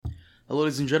Hello,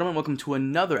 ladies and gentlemen. Welcome to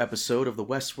another episode of the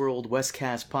Westworld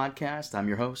Westcast podcast. I'm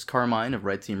your host, Carmine of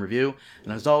Red Team Review,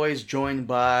 and as always, joined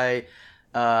by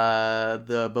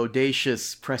the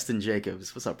bodacious Preston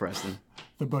Jacobs. What's up, Preston?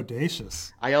 The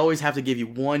bodacious. I always have to give you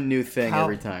one new thing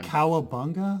every time.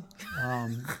 Cowabunga?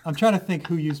 I'm trying to think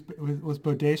who used... Was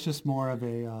bodacious more of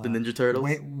a... the Ninja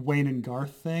Turtles? Wayne and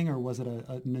Garth thing, or was it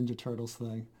a Ninja Turtles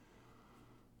thing?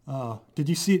 Did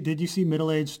you see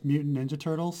Middle-Aged Mutant Ninja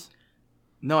Turtles?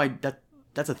 No,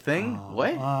 that's a thing?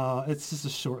 What? It's just a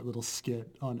short little skit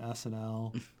on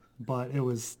SNL, but it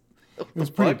was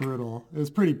pretty brutal. It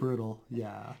was pretty brutal,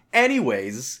 yeah.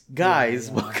 Anyways, guys,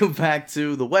 welcome back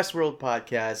to the Westworld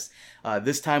podcast.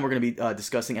 This time we're going to be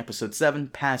discussing episode 7,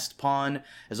 Past Pawn.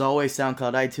 As always,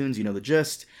 SoundCloud, iTunes, you know the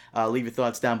gist. Leave your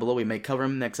thoughts down below. We may cover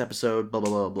them next episode, blah,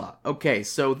 blah, blah, blah. Okay,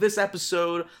 so this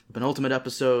episode, the penultimate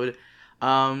episode...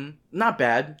 not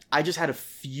bad. I just had a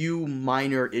few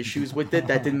minor issues with it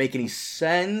that didn't make any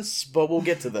sense, but we'll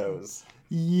get to those.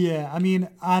 Yeah, I mean,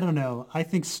 I don't know. I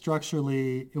think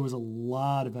structurally it was a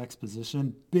lot of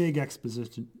exposition, big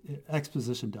exposition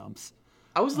dumps.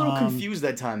 I was a little confused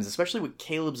at times, especially with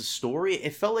Caleb's story.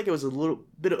 It felt like it was a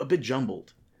bit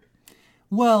jumbled.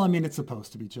 Well, I mean, it's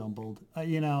supposed to be jumbled.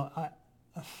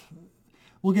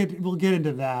 We'll get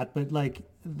into that, but like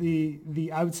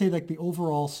I would say like the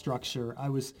overall structure, I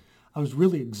was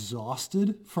really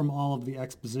exhausted from all of the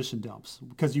exposition dumps,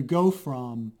 because you go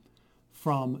from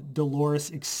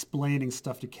Dolores explaining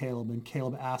stuff to Caleb and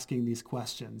Caleb asking these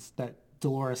questions that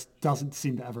Dolores doesn't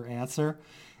seem to ever answer,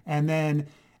 and then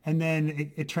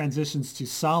it transitions to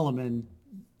Solomon,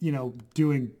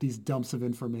 doing these dumps of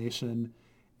information,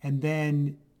 and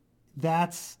then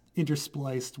that's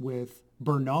interspliced with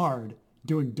Bernard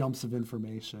doing dumps of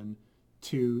information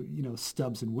to,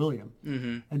 Stubbs and William.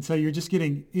 Mm-hmm. And so you're just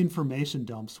getting information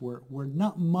dumps where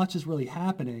not much is really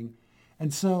happening.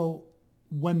 And so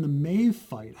when the Maeve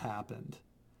fight happened,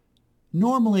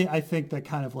 normally I think that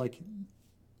kind of like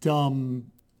dumb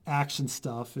action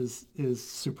stuff is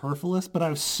superfluous, but I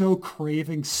was so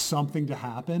craving something to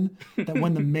happen that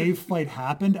when the Maeve fight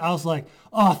happened, I was like,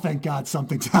 oh, thank God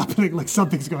something's happening, like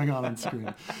something's going on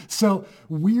screen. So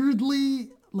weirdly,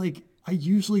 like, I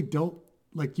usually don't,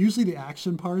 like, usually the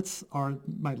action parts are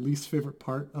my least favorite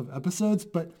part of episodes,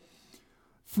 but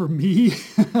for me,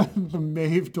 the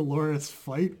Maeve Dolores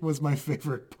fight was my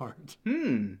favorite part.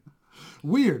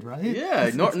 Weird, right? Yeah,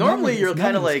 normally you're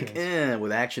kind of like,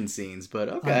 with action scenes, but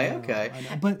okay. I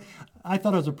know. But I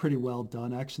thought it was a pretty well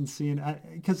done action scene,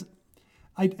 because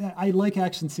I like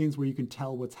action scenes where you can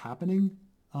tell what's happening.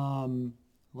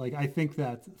 Like, I think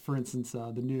that, for instance,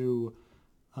 the new...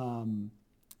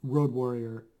 Road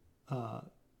Warrior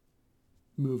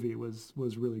movie was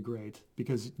really great,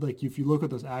 because like if you look at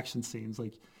those action scenes,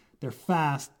 like they're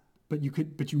fast, but you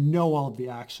know all of the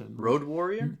action. Road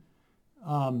Warrior?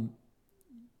 Mad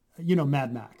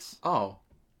Max. Oh.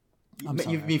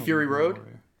 You mean Fury Road?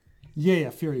 Yeah,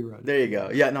 Fury Road. There you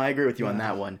go. Yeah, no, I agree with you on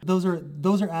that one. Those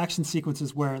are action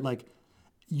sequences where like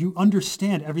you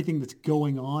understand everything that's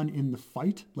going on in the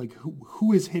fight, like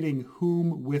who is hitting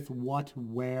whom with what,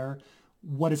 where,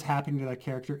 what is happening to that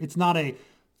character. It's not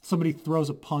somebody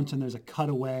throws a punch and there's a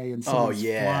cutaway and someone's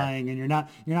flying and you're not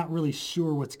really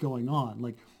sure what's going on.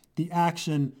 Like, the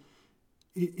action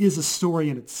is a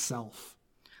story in itself.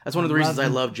 That's one of the reasons I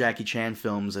love Jackie Chan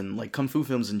films and like kung fu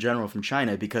films in general from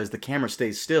China, because the camera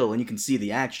stays still and you can see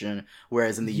the action,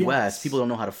 whereas in the US people don't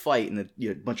know how to fight and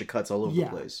a bunch of cuts all over the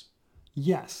place.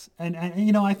 Yes, and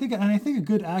I think a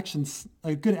good action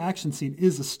scene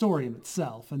is a story in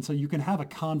itself, and so you can have a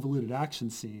convoluted action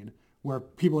scene where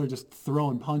people are just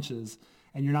throwing punches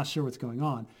and you're not sure what's going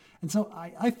on. And so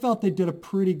I felt they did a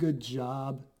pretty good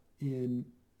job in.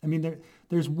 I mean,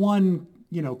 there's one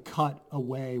cut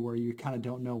away where you kind of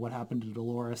don't know what happened to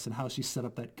Dolores and how she set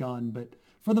up that gun, but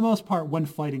for the most part, when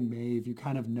fighting Maeve, you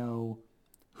kind of know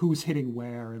who's hitting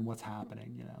where and what's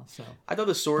happening, so. I thought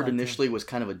the sword initially was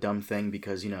kind of a dumb thing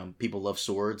because, people love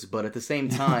swords, but at the same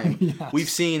time, yes. We've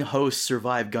seen hosts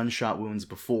survive gunshot wounds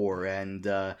before, and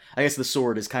I guess the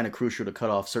sword is kind of crucial to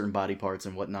cut off certain body parts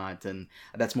and whatnot, and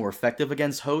that's more effective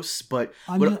against hosts, but...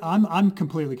 I'm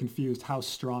completely confused how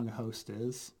strong a host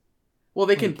is. Well,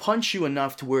 they can punch you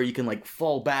enough to where you can, like,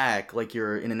 fall back like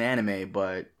you're in an anime,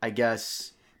 but I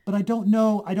guess... But I don't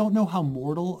know how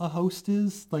mortal a host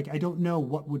is. Like, I don't know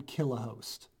what would kill a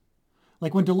host.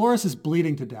 Like, when Dolores is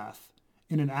bleeding to death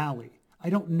in an alley,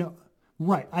 I don't know.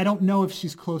 Right. I don't know if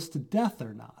she's close to death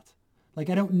or not.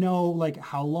 Like, I don't know, like,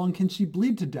 how long can she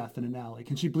bleed to death in an alley?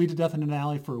 Can she bleed to death in an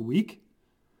alley for a week?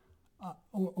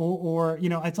 Or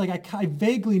it's like I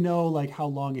vaguely know, like, how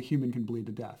long a human can bleed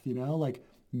to death, like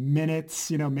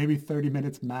minutes, maybe 30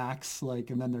 minutes max,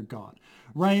 and then they're gone,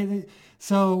 right?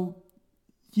 So,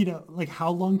 like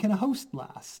how long can a host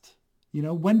last?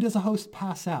 When does a host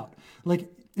pass out? Like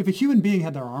if a human being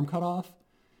had their arm cut off,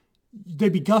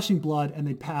 they'd be gushing blood and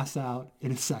they'd pass out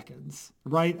in seconds,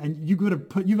 right? And you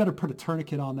better put a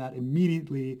tourniquet on that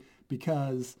immediately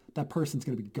because that person's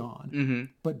going to be gone. Mm-hmm.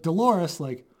 But Dolores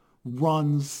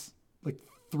runs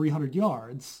 300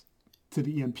 yards to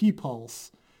the EMP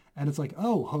pulse. And it's like,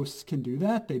 oh, hosts can do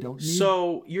that. They don't need.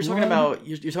 So you're talking about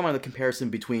the comparison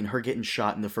between her getting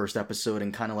shot in the first episode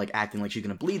and kind of acting like she's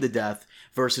gonna bleed to death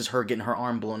versus her getting her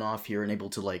arm blown off here and able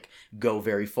to go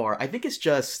very far. I think it's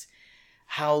just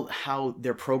how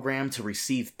they're programmed to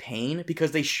receive pain,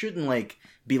 because they shouldn't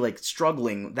be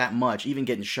struggling that much, even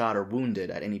getting shot or wounded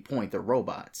at any point. They're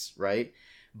robots, right?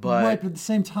 But at the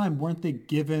same time, weren't they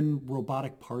given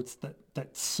robotic parts that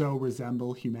so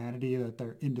resemble humanity that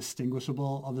they're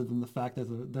indistinguishable, other than the fact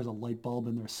that there's a light bulb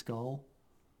in their skull?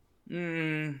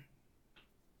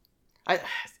 I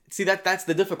see that's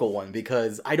the difficult one,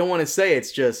 because I don't want to say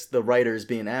it's just the writers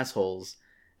being assholes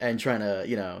and trying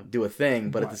to do a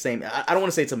thing, but at the same, I don't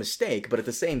want to say it's a mistake, but at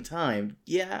the same time,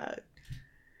 yeah.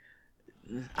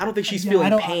 I don't think she's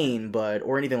feeling pain,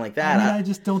 or anything like that. I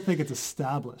just don't think it's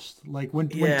established. When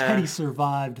Teddy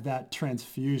survived that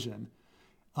transfusion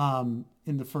in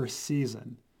the first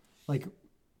season, that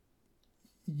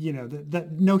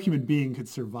no human being could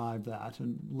survive that,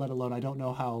 and let alone, I don't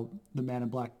know how the Man in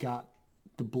Black got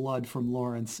the blood from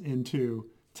Lawrence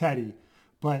into Teddy,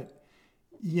 but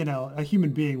a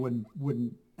human being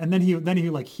wouldn't. And then he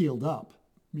healed up,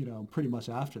 pretty much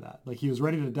after that. He was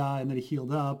ready to die, and then he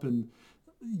healed up, and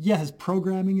yeah, his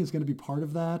programming is going to be part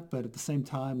of that, but at the same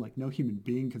time, no human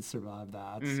being can survive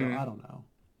that. Mm-hmm. So I don't know.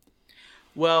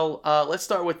 Well, let's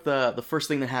start with the first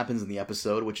thing that happens in the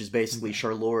episode, which is basically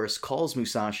Charlores calls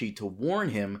Musashi to warn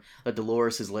him that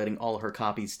Dolores is letting all her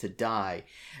copies to die.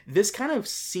 This kind of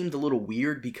seemed a little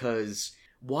weird, because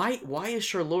why is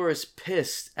Charlores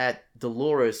pissed at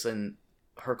Dolores and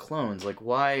her clones?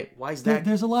 Why is that?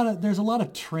 There's a lot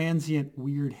of transient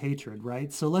weird hatred,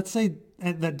 right? So let's say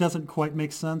that doesn't quite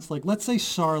make sense. Let's say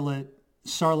Charlotte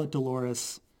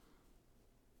Dolores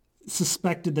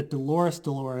suspected that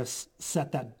Dolores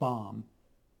set that bomb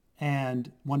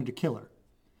and wanted to kill her.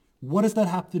 What does that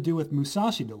have to do with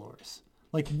Musashi Dolores?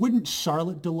 Wouldn't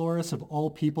Charlotte Dolores, of all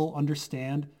people,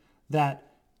 understand that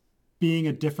being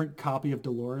a different copy of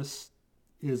Dolores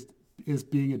is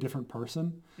being a different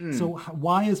person? So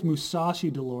why is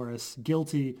Musashi Dolores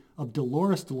guilty of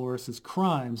Dolores'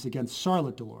 crimes against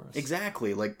Charlotte Dolores?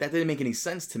 Exactly. That didn't make any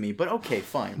sense to me, but okay,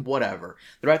 fine, whatever.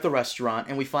 They're at the restaurant,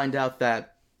 and we find out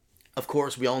that, of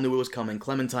course, we all knew it was coming.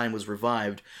 Clementine was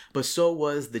revived, but so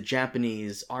was the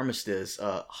Japanese armistice,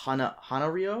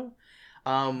 Hanario?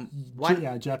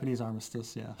 Japanese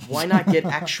armistice, yeah. Why not get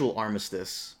actual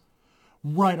armistice?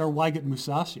 Right, or why get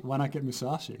Musashi? Why not get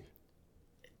Musashi?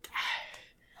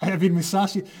 I mean,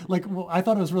 Musashi, I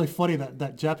thought it was really funny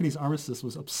that Japanese armistice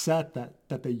was upset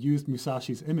that they used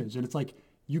Musashi's image. And it's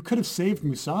you could have saved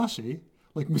Musashi.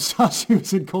 Musashi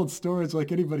was in cold storage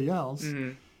like anybody else.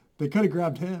 Mm-hmm. They could have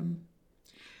grabbed him.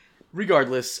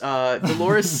 Regardless,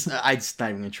 Dolores, I'm just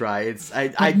not even going to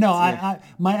try.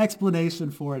 My explanation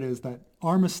for it is that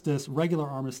regular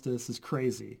armistice is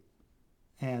crazy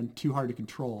and too hard to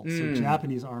control. So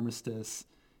Japanese armistice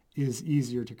is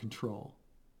easier to control.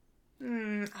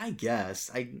 I guess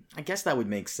that would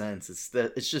make sense.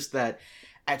 It's just that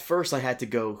at first I had to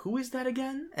go, who is that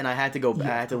again? And I had to go back,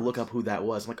 I had to look up who that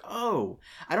was. I'm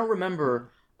I don't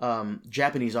remember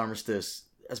Japanese armistice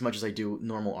as much as I do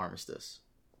normal armistice.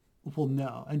 Well,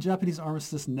 no. And Japanese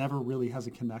armistice never really has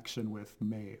a connection with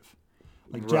Maeve.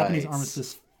 Right. Japanese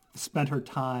armistice spent her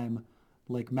time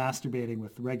masturbating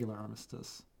with regular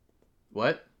armistice.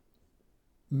 What?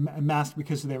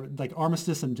 Because they were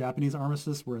armistice and Japanese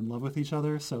armistice were in love with each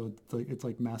other, so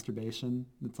it's masturbation.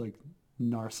 It's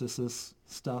Narcissus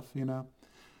stuff,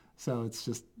 So it's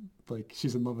just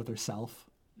she's in love with herself.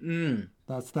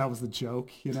 That was the joke,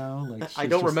 I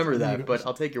don't remember that, but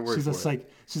I'll take your word for it.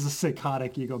 She's a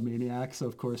psychotic egomaniac, so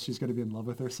of course she's going to be in love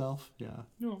with herself. Yeah.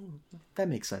 No, that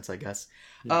makes sense, I guess.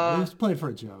 Yeah, it was played for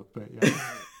a joke, but yeah.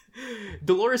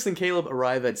 Dolores and Caleb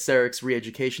arrive at Sarek's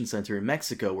re-education center in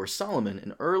Mexico, where Solomon,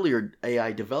 an earlier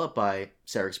AI developed by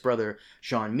Sarek's brother,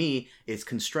 Jean-Mi, is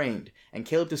constrained, and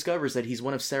Caleb discovers that he's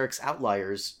one of Sarek's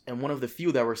outliers and one of the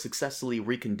few that were successfully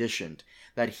reconditioned,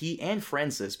 that he and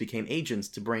Francis became agents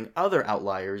to bring other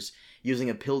outliers using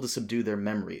a pill to subdue their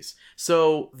memories.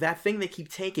 So that thing they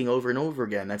keep taking over and over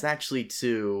again, that's actually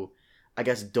to, I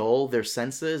guess, dull their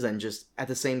senses and just at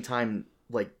the same time,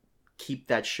 keep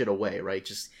that shit away, right?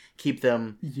 Just keep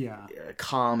them Yeah.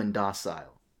 calm and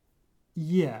docile.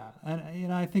 Yeah,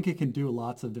 and I think it can do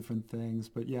lots of different things,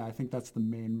 but yeah, I think that's the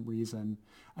main reason.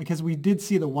 Because we did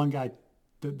see the one guy,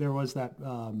 there was that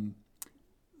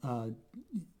uh,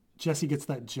 Jesse gets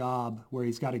that job where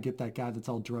he's got to get that guy that's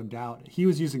all drugged out. He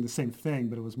was using the same thing,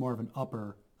 but it was more of an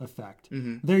upper effect.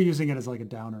 They're using it as like a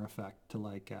downer effect to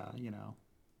like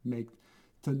make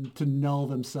to null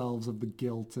themselves of the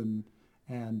guilt and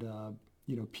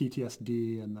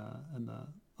PTSD and the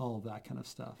all of that kind of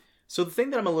stuff. So the thing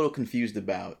that I'm a little confused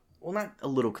about, well, not a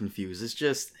little confused, it's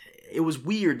just, it was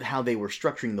weird how they were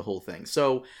structuring the whole thing.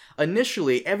 So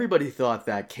initially, everybody thought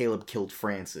that Caleb killed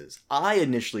Francis. I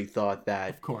initially thought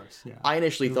that... Of course, yeah. I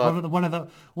initially thought...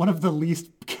 One of the least,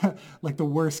 like the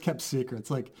worst kept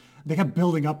secrets. Like, they kept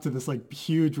building up to this like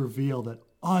huge reveal that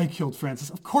I killed Francis.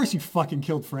 Of course you fucking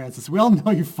killed Francis. We all know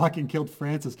you fucking killed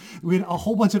Francis. We had a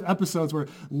whole bunch of episodes where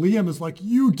Liam is like,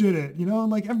 you did it,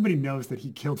 and like everybody knows that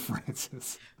he killed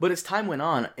Francis. But as time went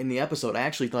on in the episode, I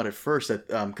actually thought at first that,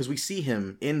 because we see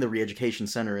him in the re-education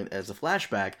center as a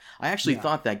flashback, I actually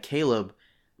thought that Caleb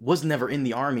was never in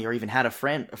the army or even had a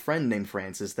friend named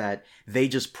Francis, that they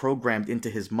just programmed into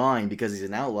his mind because he's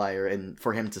an outlier and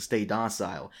for him to stay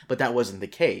docile. But that wasn't the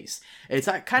case. It's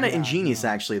kind of ingenious,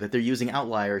 actually, that they're using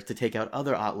outliers to take out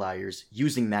other outliers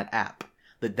using that app,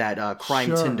 that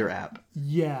crime Tinder app.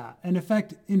 Yeah, and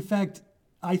in fact,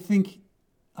 I think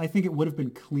it would have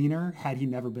been cleaner had he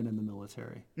never been in the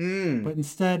military. But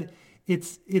instead,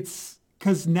 it's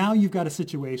because now you've got a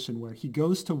situation where he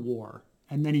goes to war,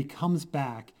 and then he comes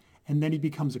back, and then he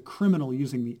becomes a criminal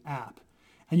using the app.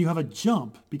 And you have a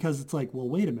jump because it's like, well,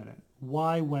 wait a minute.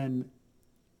 Why, when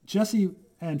Jesse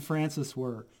and Francis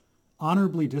were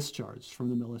honorably discharged from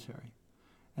the military?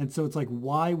 And so it's like,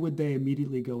 why would they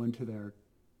immediately go into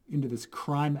this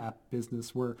crime app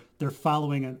business where they're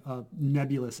following a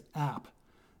nebulous app?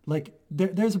 Like,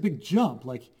 there's a big jump.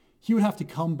 Like, he would have to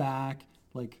come back,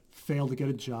 like, fail to get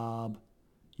a job,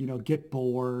 get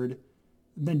bored,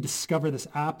 then discover this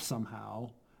app somehow.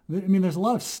 I mean, there's a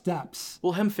lot of steps.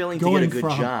 Well, him failing to get a good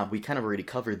job, we kind of already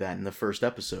covered that in the first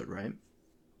episode, right?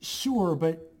 Sure,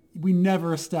 but we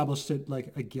never established it,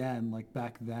 like, again, like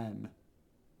back then,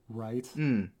 right?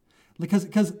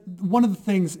 Because one of the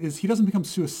things is he doesn't become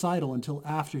suicidal until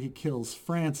after he kills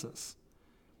Francis.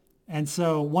 And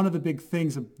so one of the big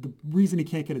things, the reason he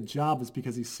can't get a job is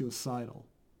because he's suicidal.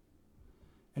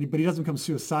 But he doesn't become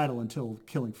suicidal until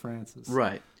killing Francis.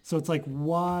 Right. So it's like,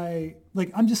 why?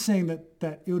 Like, I'm just saying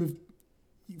that it would have,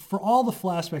 for all the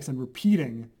flashbacks and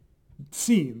repeating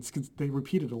scenes, because they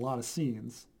repeated a lot of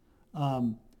scenes,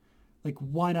 like,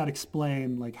 why not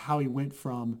explain, like, how he went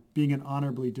from being an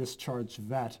honorably discharged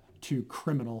vet to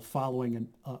criminal following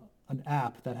an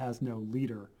app that has no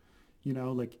leader?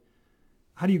 Like,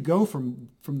 how do you go from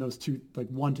those two, like,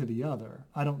 one to the other?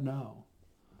 I don't know.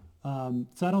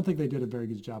 So I don't think they did a very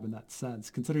good job in that sense,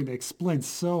 considering they explained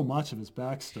so much of his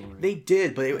backstory. They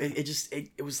did, but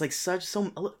it was like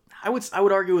I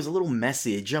would argue it was a little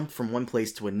messy. It jumped from one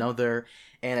place to another,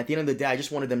 and at the end of the day, I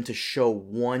just wanted them to show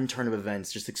one turn of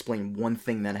events, just explain one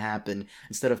thing that happened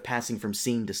instead of passing from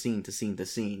scene to scene to scene to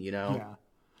scene. Yeah.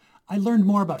 I learned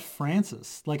more about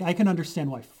Francis. Like, I can understand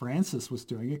why Francis was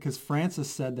doing it, because Francis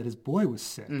said that his boy was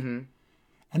sick. Mm-hmm.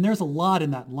 And there's a lot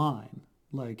in that line.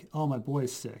 Like, oh, my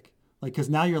boy's sick. Like, because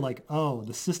now you're like, oh,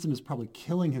 the system is probably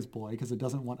killing his boy because it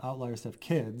doesn't want outliers to have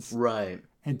kids. Right.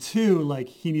 And two, like,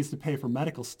 he needs to pay for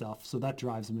medical stuff, so that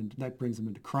brings him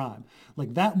into crime.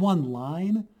 Like, that one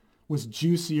line was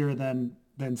juicier than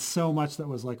so much that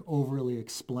was, like, overly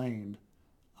explained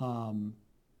about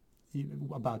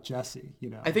Jesse.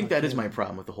 I think that is my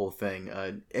problem with the whole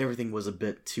thing. Everything was a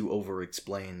bit too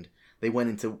over-explained. They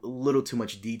went into a little too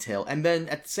much detail, and then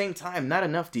at the same time, not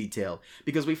enough detail,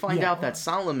 because we find out that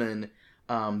Solomon,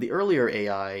 the earlier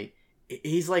AI,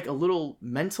 he's like a little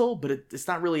mental, but it's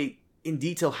not really in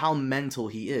detail how mental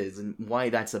he is and why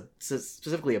that's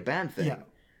specifically a bad thing. Yeah.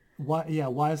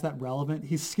 Why is that relevant?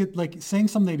 He's like saying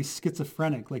something that he's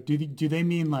schizophrenic. Like, do they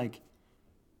mean like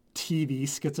TV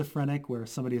schizophrenic, where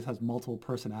somebody has multiple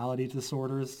personality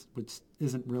disorders, which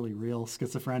isn't really real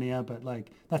schizophrenia, but like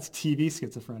that's TV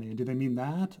schizophrenia? Do they mean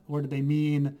that, or do they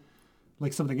mean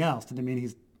like something else? Do they mean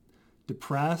he's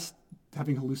depressed,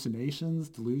 having hallucinations,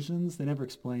 delusions? They never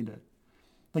explained it.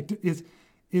 Like,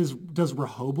 does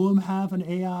Rehoboam have an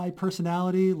AI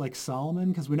personality like Solomon?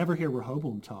 Because we never hear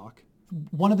Rehoboam talk.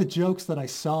 One of the jokes that I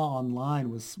saw online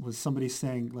was somebody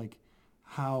saying like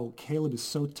how Caleb is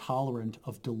so tolerant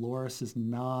of Dolores'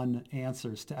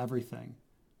 non-answers to everything.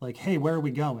 Like, hey, where are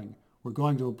we going? We're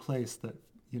going to a place that,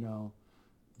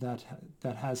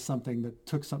 that has something that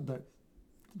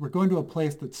we're going to a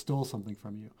place that stole something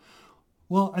from you.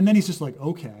 Well, and then he's just like,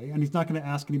 okay, and he's not going to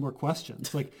ask any more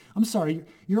questions. Like, I'm sorry,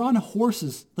 you're on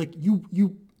horses. Like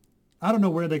I don't know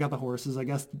where they got the horses. I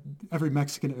guess every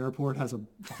Mexican airport has a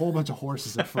whole bunch of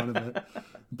horses in front of it.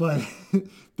 But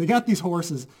they got these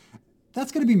horses.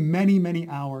 That's going to be many, many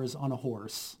hours on a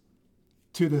horse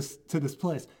to this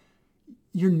place.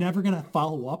 You're never going to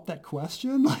follow up that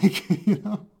question? Like,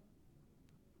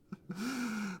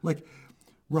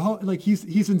 like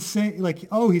he's insane. Like,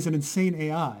 oh, he's an insane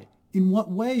AI. In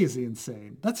what way is he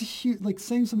insane? That's a huge, like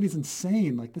saying somebody's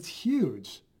insane, like that's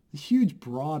huge. A huge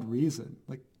broad reason.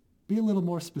 Like be a little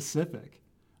more specific.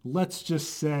 Let's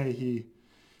just say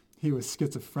he was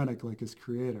schizophrenic like his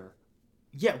creator.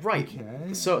 Yeah, right.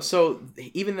 Okay. So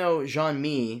even though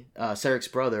Jean-Mi, Sarek's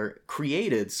brother,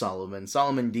 created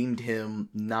Solomon deemed him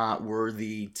not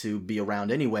worthy to be around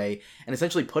anyway, and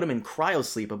essentially put him in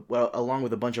cryosleep along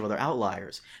with a bunch of other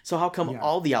outliers. So how come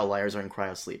all the outliers are in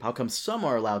cryosleep? How come some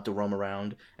are allowed to roam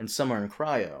around and some are in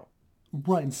cryo?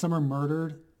 Right, and some are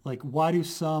murdered. Like, why do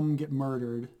some get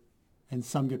murdered and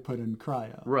some get put in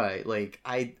cryo? Right, like,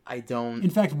 I don't... In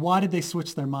fact, why did they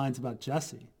switch their minds about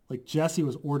Jesse? Like Jesse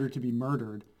was ordered to be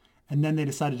murdered, and then they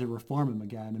decided to reform him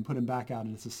again and put him back out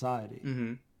into society.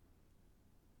 Mm-hmm.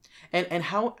 And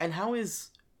how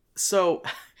is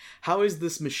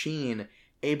this machine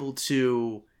able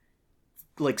to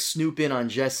like snoop in on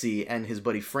Jesse and his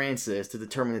buddy Francis to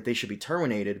determine that they should be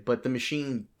terminated, but the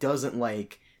machine doesn't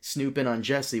like snoop in on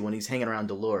Jesse when he's hanging around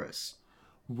Dolores?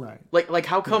 Like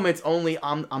how come it's only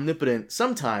omnipotent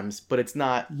sometimes, but it's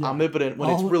not omnipotent when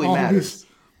it really matters?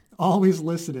 Always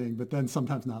listening, but then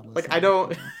sometimes not listening. Like, I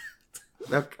don't...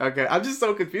 Okay, I'm just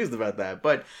so confused about that.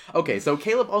 But, okay, so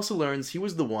Caleb also learns he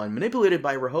was the one manipulated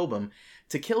by Rehoboam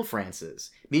to kill Francis.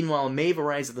 Meanwhile, Maeve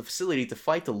arrives at the facility to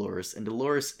fight Dolores, and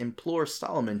Dolores implores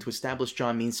Solomon to establish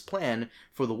Jean-Mi's plan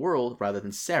for the world rather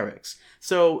than Sarek's.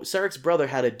 So, Sarek's brother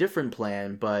had a different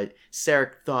plan, but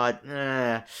Sarek thought,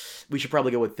 we should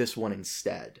probably go with this one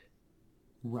instead.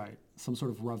 Right. Some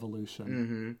sort of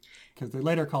revolution. Because they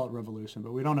later call it revolution,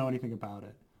 but we don't know anything about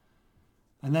it.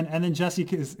 And then Jesse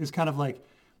is kind of like,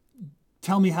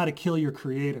 tell me how to kill your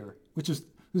creator, which is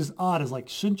odd. Is like,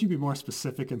 shouldn't you be more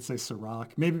specific and say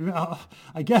Sirach? Maybe,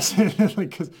 I guess, like,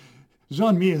 because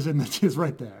Jean-Mi is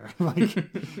right there. Like,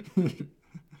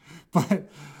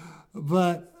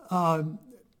 but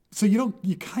so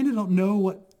you kind of don't know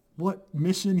what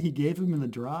mission he gave him in the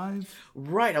drive?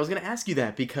 Right, I was going to ask you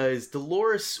that because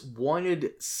Dolores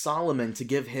wanted Solomon to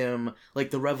give him,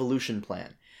 like, the revolution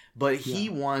plan. But he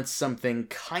wants something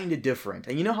kind of different.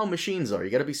 And you know how machines are. You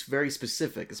got to be very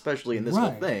specific, especially in this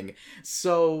whole thing.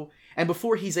 So, and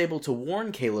before he's able to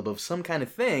warn Caleb of some kind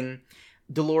of thing,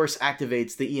 Dolores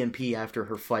activates the EMP after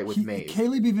her fight with Maeve.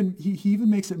 Caleb even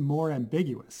makes it more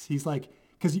ambiguous. He's like,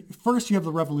 because first you have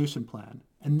the revolution plan.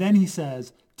 And then he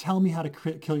says, tell me how to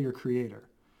kill your creator,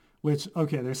 which,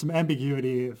 okay, there's some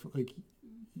ambiguity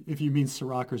if you mean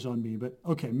Sirach or Jean-Mi, but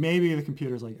okay, maybe the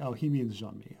computer's like, oh, he means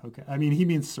Jean-Mi. Okay. I mean, he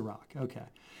means Sirach. Okay.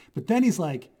 But then he's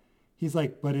like,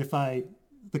 but if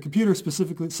the computer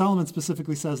Solomon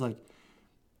specifically says like,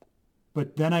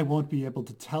 but then I won't be able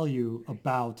to tell you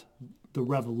about the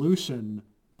revolution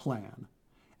plan.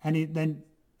 And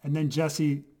then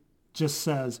Jesse just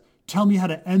says, tell me how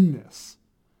to end this.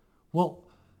 Well,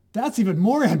 that's even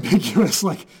more ambiguous.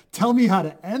 Like, tell me how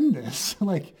to end this.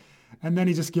 Like, and then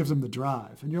he just gives him the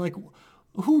drive. And you're like,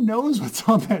 who knows what's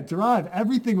on that drive?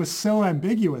 Everything was so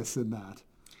ambiguous in that.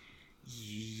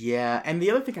 Yeah, and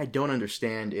the other thing I don't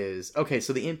understand is, okay,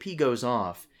 so the EMP goes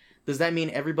off. Does that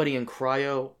mean everybody in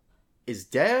cryo is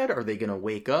dead? Are they going to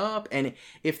wake up? And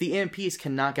if the EMPs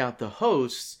can knock out the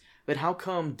hosts, then how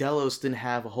come Delos didn't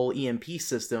have a whole EMP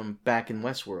system back in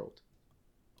Westworld?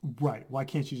 Right. Why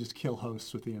can't you just kill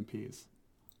hosts with EMPs?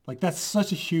 Like, that's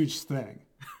such a huge thing.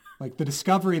 Like, the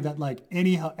discovery that, like,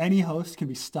 any host can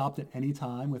be stopped at any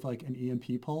time with, like, an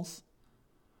EMP pulse.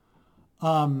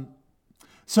 A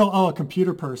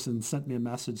computer person sent me a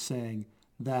message saying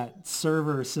that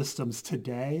server systems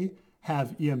today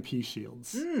have EMP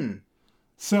shields.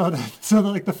 So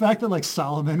like, the fact that, like,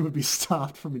 Solomon would be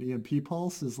stopped from an EMP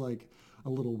pulse is, like, a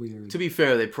little weird. To be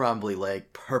fair, they probably,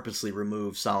 like, purposely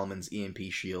removed Solomon's EMP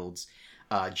shields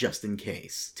just in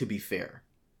case, to be fair.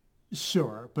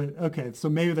 Sure, but okay, so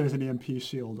maybe there's an EMP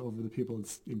shield over the people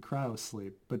in cryo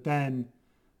sleep, but then,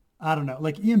 I don't know,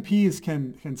 like EMPs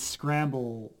can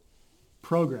scramble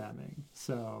programming,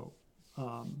 so,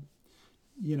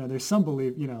 there's some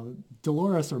belief,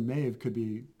 Dolores or Maeve could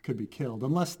be killed,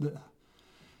 unless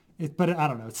but I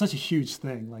don't know, it's such a huge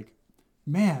thing, like,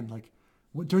 man, like,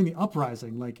 during the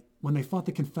uprising, like, when they fought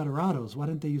the Confederados, why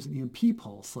didn't they use an EMP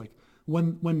pulse? Like,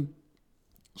 when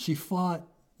she fought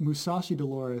Musashi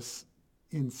Dolores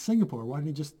in Singapore, why didn't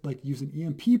he just like use an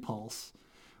EMP pulse?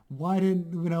 Why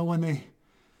didn't,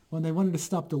 when they wanted to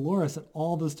stop Dolores at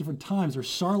all those different times, or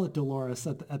Charlotte Dolores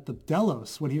at the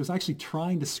Delos, when he was actually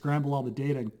trying to scramble all the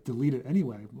data and delete it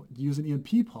anyway, use an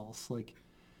EMP pulse, like,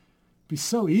 it'd be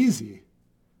so easy.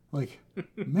 Like,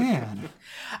 man.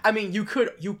 I mean, you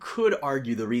could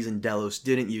argue the reason Delos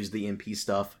didn't use the EMP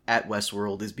stuff at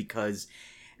Westworld is because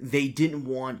they didn't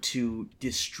want to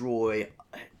destroy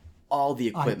all the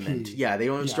equipment. IP. Yeah, they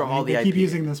don't destroy all the they IP. keep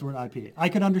using this word IP. I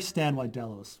could understand why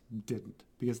Delos didn't,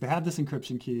 because they have this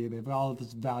encryption key, they have all of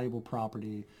this valuable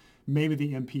property. Maybe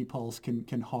the EMP pulse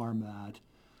can harm that.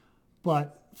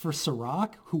 But for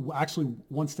Serac, who actually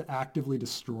wants to actively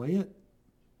destroy it,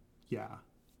 yeah.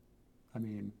 I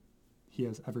mean, he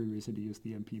has every reason to use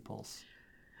the EMP pulse.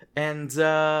 And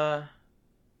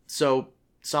so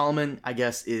Solomon, I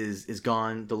guess, is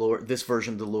gone. This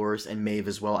version of Dolores and Maeve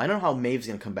as well. I don't know how Maeve's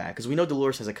gonna come back, because we know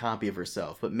Dolores has a copy of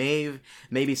herself, but Maeve,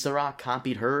 maybe Serac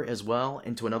copied her as well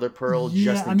into another pearl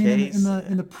just in case.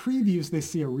 In the previews they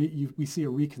see we see a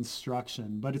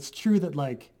reconstruction, but it's true that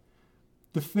like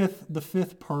the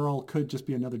fifth pearl could just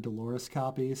be another Dolores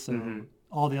copy. So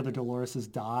all the other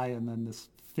Doloreses die, and then this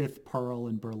fifth pearl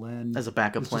in Berlin as a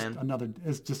backup plan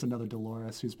is just another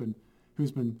Dolores who's been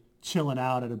chilling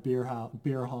out at a beer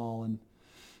hall, and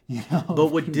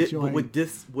But would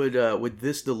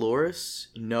this Dolores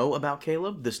know about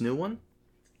Caleb, this new one?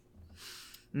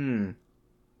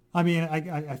 I mean,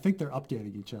 I think they're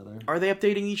updating each other. Are they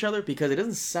updating each other? Because it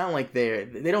doesn't sound like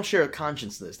they don't share a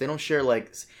consciousness. They don't share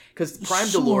because Prime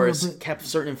Dolores kept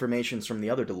certain informations from the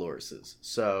other Doloreses.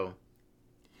 So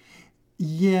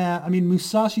yeah, I mean,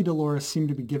 Musashi Dolores seemed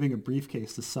to be giving a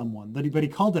briefcase to someone, but he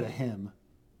called it a him.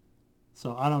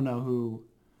 So I don't know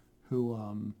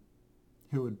who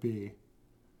would be.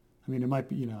 I mean, it might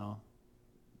be,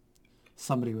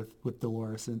 somebody with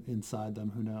Dolores inside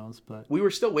them. Who knows? But we were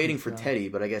still waiting for Teddy,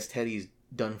 but I guess Teddy's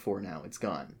done for now. It's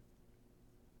gone.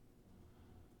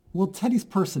 Well, Teddy's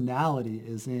personality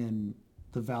is in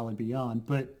the Valley Beyond,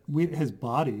 but his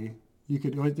body,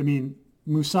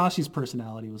 Musashi's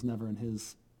personality was never in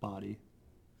his body.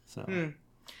 So.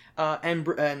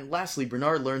 And lastly,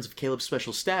 Bernard learns of Caleb's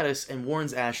special status and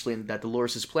warns Ashlyn that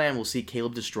Dolores' plan will see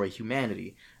Caleb destroy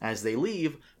humanity. As they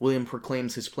leave, William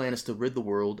proclaims his plan is to rid the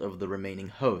world of the remaining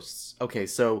hosts. Okay,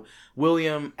 so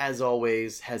William, as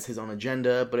always, has his own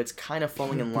agenda, but it's kind of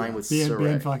falling in line with Serac.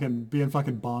 Being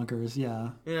fucking bonkers,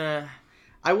 yeah. Yeah.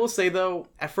 I will say, though,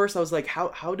 at first I was like,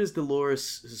 how does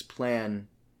Dolores' plan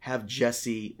have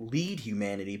Jesse lead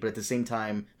humanity, but at the same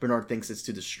time, Bernard thinks it's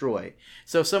to destroy?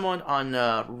 So someone on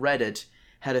Reddit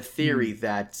had a theory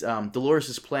that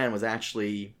Dolores' plan was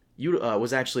actually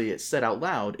said out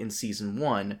loud in season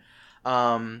 1.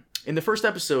 In the first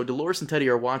episode, Dolores and Teddy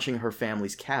are watching her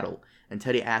family's cattle, and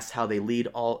Teddy asks how they lead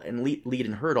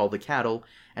and herd all the cattle,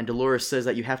 and Dolores says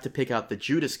that you have to pick out the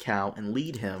Judas cow and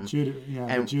lead him.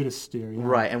 The Judas steer, yeah.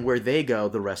 Right, and where they go,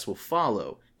 the rest will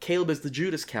follow. Caleb is the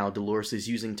Judas cow Dolores is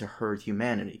using to herd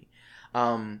humanity.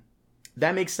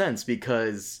 That makes sense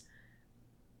because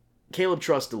Caleb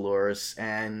trusts Dolores,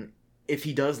 and if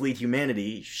he does lead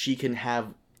humanity, she can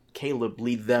have Caleb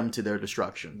lead them to their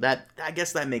destruction. I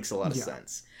guess that makes a lot of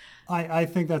sense. I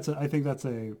think that's a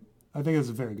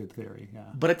very good theory. Yeah.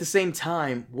 But at the same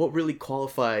time, what really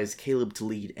qualifies Caleb to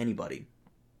lead anybody?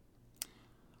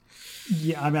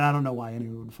 Yeah, I mean, I don't know why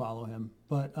anyone would follow him,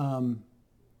 but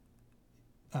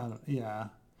yeah.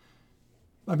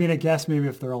 I mean, I guess maybe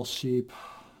if they're all sheep.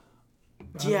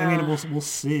 Yeah. I mean, we'll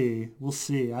see. We'll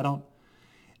see. I don't.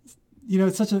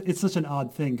 It's such an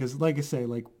odd thing because, like I say,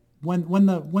 like when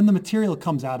the material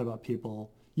comes out about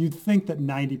people, you'd think that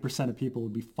 90% of people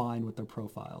would be fine with their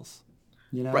profiles.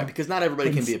 Right, because not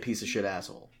everybody can be a piece of shit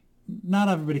asshole. Not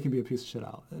everybody can be a piece of shit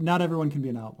out. Not everyone can be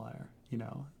an outlier.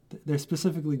 They're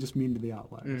specifically just mean to the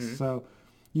outliers. Mm-hmm. So.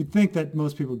 You'd think that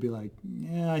most people would be like,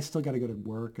 yeah, I still got to go to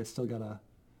work. I still got to,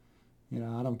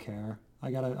 I don't care. I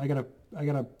got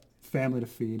a family to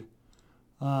feed.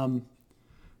 But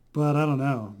I don't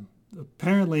know.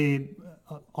 Apparently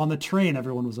on the train,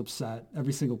 everyone was upset,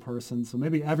 every single person. So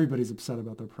maybe everybody's upset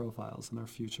about their profiles and their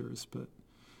futures,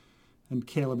 and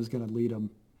Caleb is going to lead them.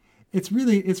 It's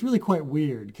really quite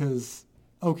weird because,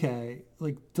 okay,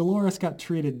 like Dolores got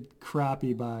treated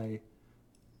crappy by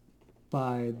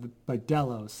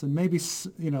Delos, and maybe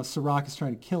Serac is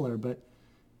trying to kill her, but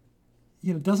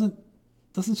doesn't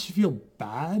she feel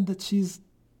bad that she's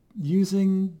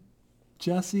using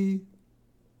Jesse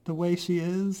the way she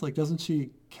is? Like, doesn't she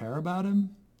care about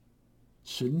him?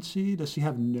 Shouldn't she? Does she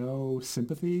have no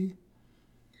sympathy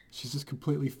she's just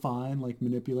completely fine, like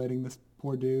manipulating this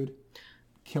poor dude,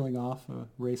 killing off a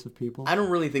race of people. I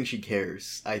don't really think she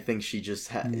cares. I think she just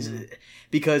has...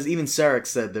 Because even Sarek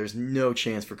said there's no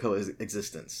chance for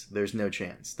coexistence. There's no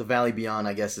chance. The Valley Beyond,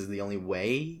 I guess, is the only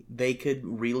way they could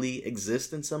really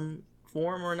exist in some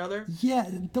form or another. Yeah,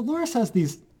 Dolores has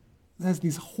these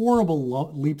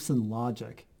horrible leaps in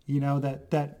logic,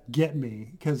 that get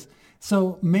me.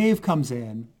 So Maeve comes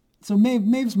in. So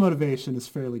Maeve's motivation is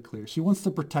fairly clear. She wants to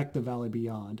protect the Valley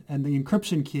Beyond, and the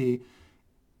encryption key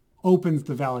opens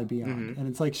the Valley Beyond. And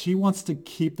it's like she wants to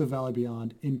keep the Valley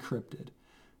Beyond encrypted.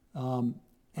 And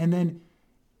then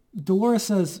Dolores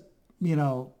says,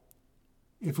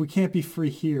 if we can't be free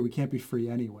here, we can't be free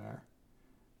anywhere.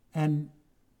 And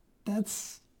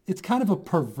it's kind of a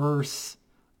perverse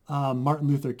Martin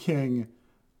Luther King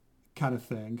kind of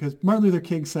thing, because Martin Luther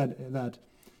King said that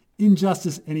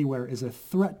injustice anywhere is a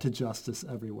threat to justice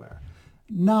everywhere.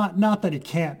 Not that you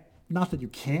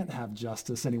can't have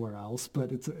justice anywhere else,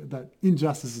 but it's that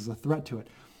injustice is a threat to it.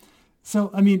 So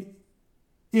I mean,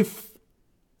 if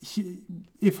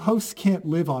hosts can't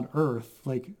live on Earth,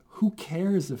 like who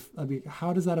cares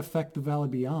how does that affect the Valley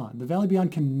Beyond? The Valley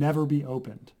Beyond can never be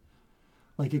opened.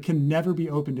 Like it can never be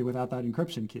opened without that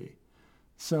encryption key.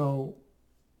 So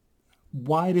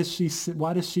why does she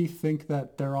think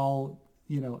that they're all,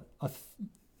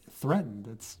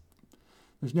 threatened?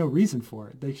 There's no reason for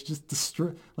it. They should just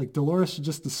destroy, like Dolores should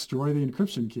just destroy the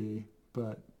encryption key,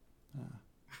 but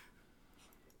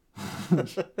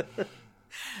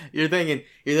You're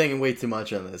thinking way too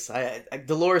much on this.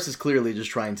 Dolores is clearly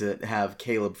just trying to have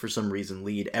Caleb, for some reason,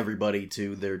 lead everybody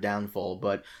to their downfall,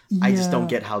 but I just don't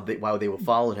get why they will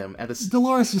follow him.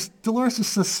 Dolores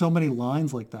just says so many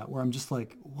lines like that where I'm just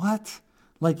like, what?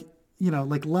 Like,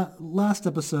 last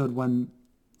episode when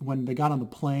they got on the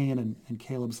plane and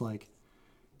Caleb's like,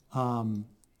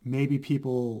 maybe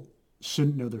people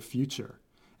shouldn't know their future.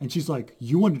 And she's like,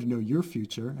 you wanted to know your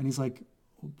future. And he's like,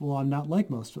 well, I'm not like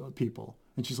most people.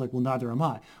 And she's like, well, neither am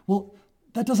I. Well,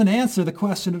 that doesn't answer the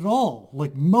question at all.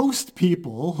 Like most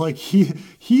people, like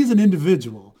he's an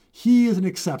individual. He is an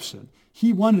exception.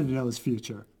 He wanted to know his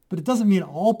future, but it doesn't mean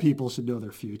all people should know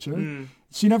their future.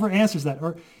 She never answers that.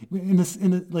 Or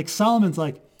like Solomon's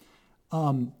like,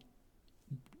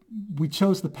 we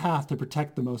chose the path to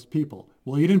protect the most people.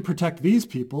 Well, you didn't protect these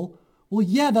people. Well,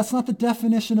 yeah, that's not the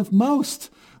definition of most.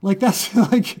 Like that's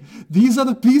like these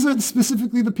are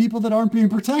specifically the people that aren't being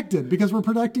protected because we're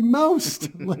protecting most.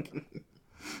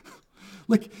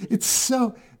 like it's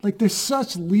so like there's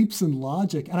such leaps in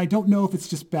logic, and I don't know if it's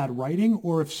just bad writing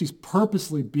or if she's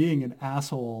purposely being an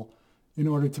asshole in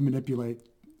order to manipulate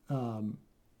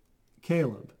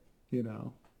Caleb.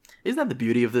 Isn't that the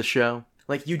beauty of this show?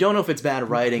 Like, you don't know if it's bad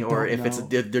writing or if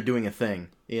they're doing a thing,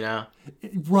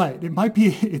 Right. It might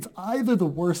be, it's either the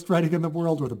worst writing in the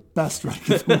world or the best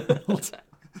writing in the world.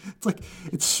 It's like,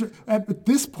 at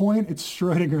this point, it's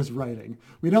Schrodinger's writing.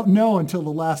 We don't know until the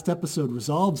last episode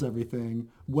resolves everything,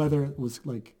 whether it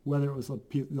made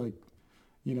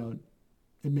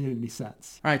any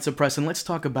sense. All right, so Preston, let's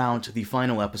talk about the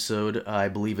final episode. I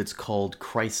believe it's called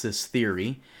Crisis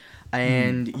Theory.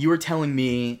 And you were telling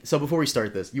me, so before we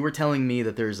start this, you were telling me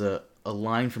that there's a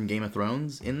line from Game of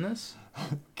Thrones in this?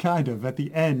 Kind of. At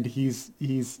the end, he's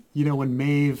when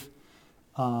Maeve,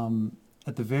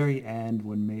 at the very end,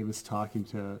 when Maeve is talking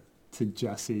to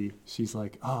Jesse, she's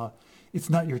like, it's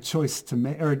not your choice to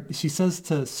make, or she says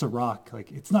to Serac, like,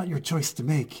 it's not your choice to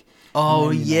make.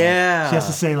 Oh, then, yeah. She has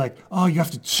to say, like, oh, you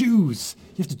have to choose.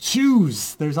 You have to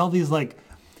choose. There's all these, like,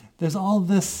 there's all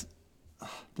these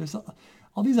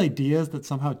ideas that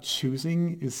somehow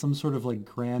choosing is some sort of like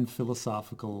grand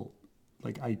philosophical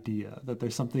like idea, that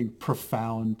there's something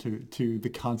profound to the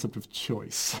concept of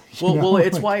choice. Well,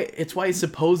 it's why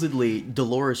supposedly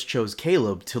Dolores chose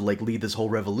Caleb to like lead this whole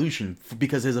revolution,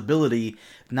 because his ability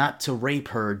not to rape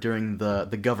her during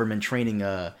the government training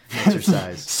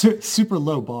exercise. Super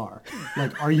low bar.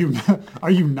 Like, are you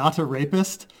not a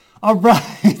rapist? All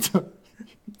right.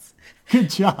 Good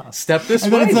job. Step this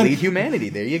way, like, lead humanity.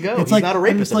 There you go. He's like, not a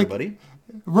rapist, everybody.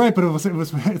 Right, but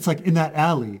it's like in that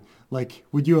alley. Like,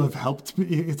 would you have helped me?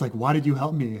 It's like, why did you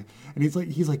help me? And he's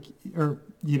like, or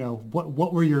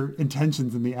what were your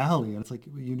intentions in the alley? And it's like,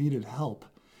 you needed help.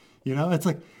 It's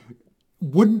like,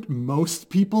 wouldn't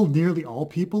most people, nearly all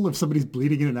people, if somebody's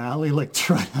bleeding in an alley, like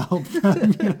try to help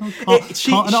them? And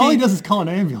all he does is call an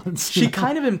ambulance. She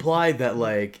kind of implied that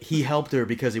like he helped her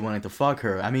because he wanted to fuck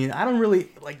her. I mean, I don't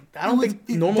think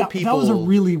normal people. That was a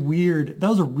really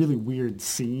weird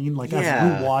scene. Like,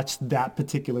 as we watched that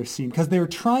particular scene, because they were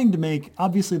trying to make.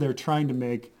 Obviously, they're trying to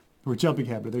make. We're jumping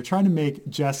ahead, but they're trying to make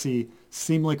Jesse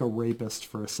seem like a rapist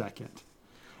for a second.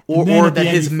 or that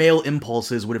his male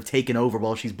impulses would have taken over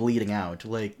while she's bleeding out.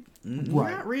 Like,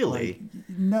 right. Not really.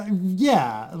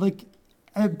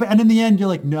 And in the end, you're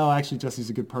like, no, actually, Jesse's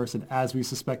a good person, as we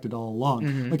suspected all along.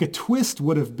 Mm-hmm. Like, a twist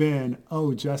would have been,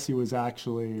 oh, Jesse was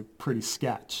actually pretty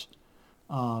sketch,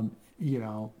 but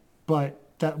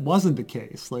that wasn't the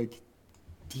case. Like,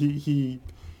 he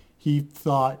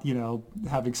thought,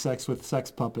 having sex with sex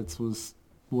puppets was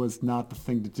not the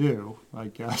thing to do, I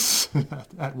guess,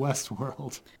 at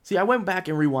Westworld. See, I went back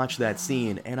and rewatched that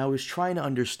scene, and I was trying to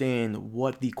understand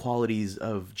what the qualities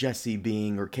of Jesse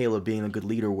being or Caleb being a good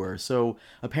leader were. So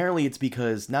apparently it's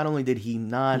because not only did he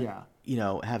not,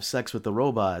 have sex with the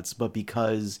robots, but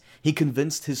because he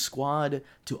convinced his squad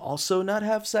to also not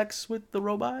have sex with the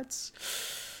robots.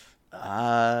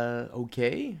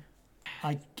 Okay.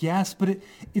 I guess, but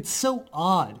it's so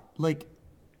odd.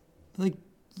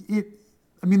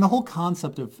 The whole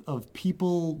concept of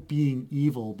people being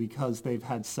evil because they've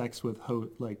had sex with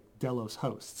Delos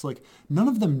hosts. Like, none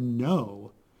of them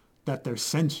know that they're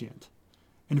sentient.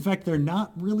 And in fact, they're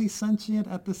not really sentient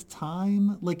at this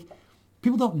time. Like,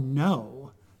 people don't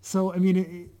know. So, I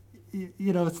mean,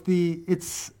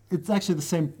 it's actually the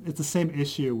same. It's the same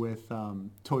issue with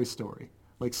Toy Story.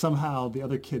 Like, somehow the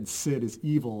other kid, Sid, is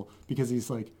evil because he's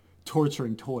like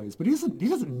torturing toys, but he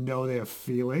doesn't know they have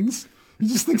feelings. He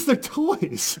just thinks they're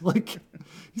toys. Like,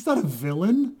 he's not a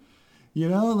villain,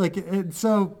 And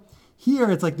so here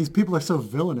it's like these people are so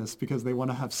villainous because they want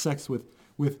to have sex with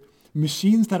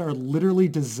machines that are literally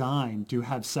designed to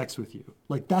have sex with you.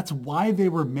 Like, that's why they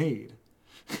were made,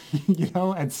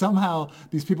 And somehow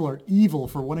these people are evil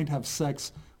for wanting to have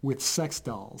sex with sex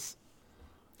dolls.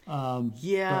 And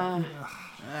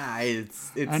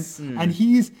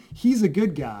he's a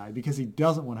good guy because he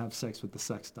doesn't want to have sex with the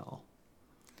sex doll.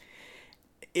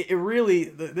 It really,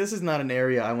 this is not an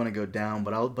area I want to go down,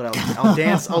 but I'll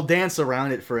dance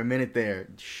around it for a minute there.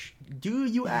 Do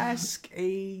you ask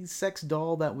a sex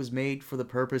doll that was made for the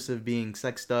purpose of being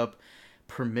sexed up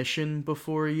permission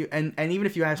before you? And even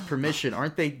if you ask permission,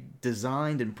 aren't they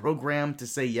designed and programmed to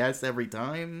say yes every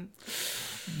time?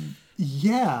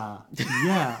 Yeah.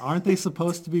 Aren't they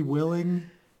supposed to be willing?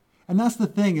 And that's the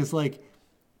thing is like,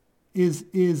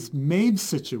 is Maeve's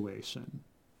situation,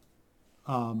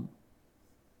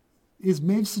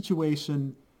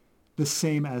 the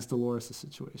same as Dolores'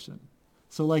 situation?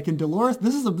 So like in Dolores,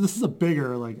 this is a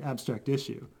bigger like abstract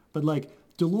issue, but like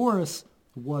Dolores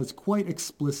was quite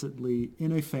explicitly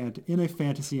in a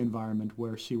fantasy environment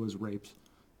where she was raped,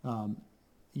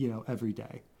 every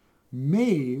day.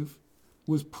 Maeve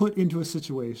was put into a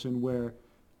situation where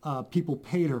people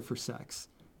paid her for sex,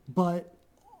 but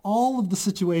all of the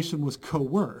situation was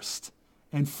coerced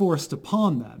and forced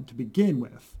upon them to begin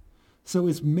with. So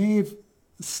is Maeve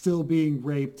still being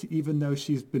raped even though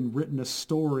she's been written a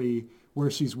story where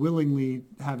she's willingly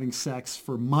having sex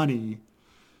for money?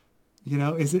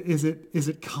 Is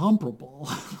it comparable?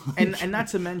 and not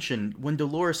to mention, when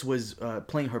Dolores was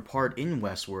playing her part in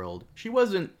Westworld, she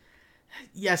wasn't.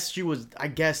 Yes, she was. I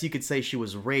guess you could say she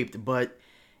was raped, but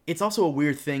it's also a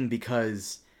weird thing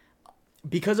because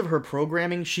of her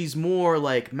programming, she's more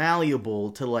like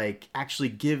malleable to like actually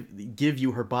give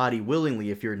you her body willingly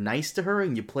if you're nice to her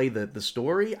and you play the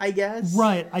story, I guess.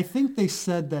 Right. I think they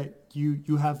said that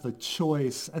you have the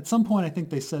choice. At some point, I think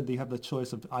they said that you have the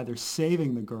choice of either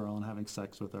saving the girl and having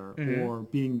sex with her, mm-hmm. or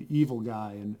being the evil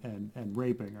guy and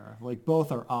raping her. Like,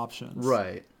 both are options.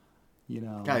 Right.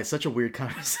 God, it's such a weird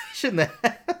conversation that.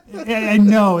 I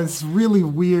know, it's really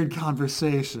weird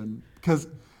conversation because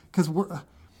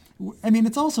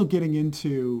it's also getting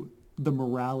into the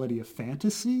morality of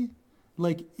fantasy.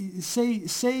 Like,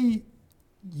 say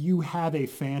you have a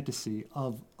fantasy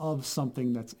of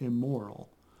something that's immoral.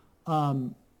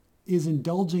 Is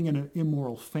indulging in an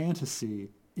immoral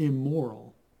fantasy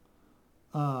immoral?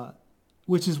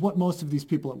 Which is what most of these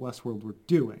people at Westworld were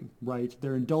doing, right?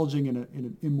 They're indulging in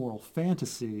an immoral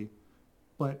fantasy,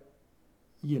 but,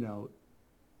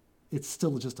 it's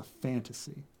still just a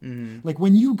fantasy. Mm-hmm. Like,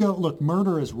 when you go, look,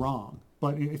 murder is wrong,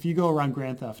 but if you go around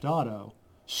Grand Theft Auto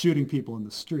shooting people in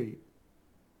the street,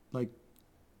 like,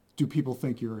 do people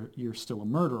think you're still a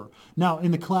murderer? Now,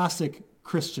 in the classic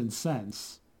Christian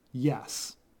sense,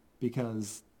 yes,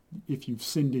 because if you've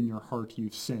sinned in your heart,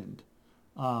 you've sinned.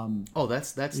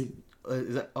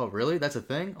 Is that, oh, really? That's a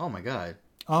thing? Oh, my God.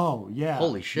 Oh, yeah.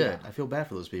 Holy shit. Yeah. I feel bad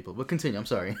for those people. But continue. I'm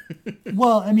sorry.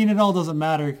 Well, it all doesn't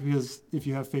matter because if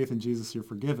you have faith in Jesus, you're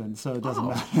forgiven. So it doesn't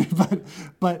matter.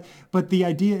 But the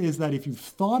idea is that if you've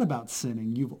thought about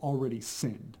sinning, you've already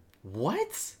sinned.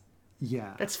 What?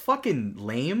 Yeah. That's fucking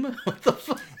lame. What the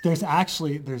fuck? There's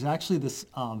actually this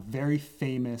very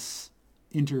famous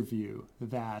interview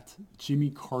that Jimmy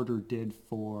Carter did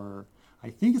for, I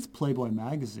think it's Playboy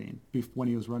magazine, when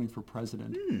he was running for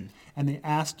president. And they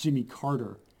asked Jimmy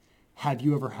Carter, have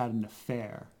you ever had an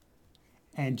affair?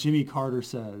 And Jimmy Carter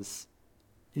says,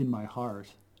 in my heart,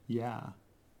 yeah.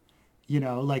 You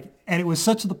know, like, and it was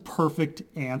such the perfect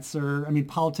answer. I mean,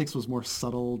 politics was more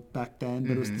subtle back then,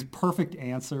 but it was this perfect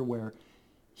answer where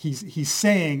he's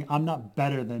saying, I'm not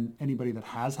better than anybody that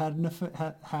has had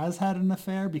an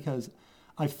affair because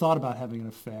I've thought about having an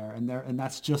affair, and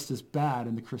that's just as bad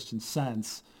in the Christian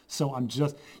sense. So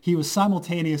he was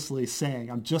simultaneously saying,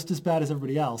 I'm just as bad as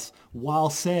everybody else, while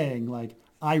saying, like,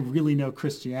 I really know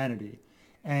Christianity.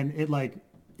 And it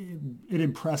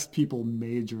impressed people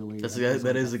majorly.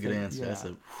 That is a good answer.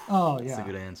 Yeah. That's a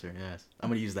good answer, yes. I'm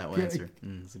going to use that one answer.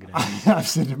 It's a good answer. I've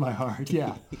said it in my heart,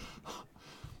 yeah.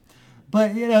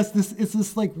 But, you know, it's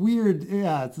this like weird,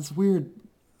 it's this weird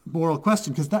moral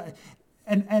question, because that,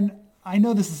 and I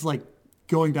know this is like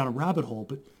going down a rabbit hole,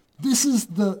 but this is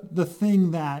the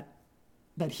thing that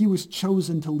he was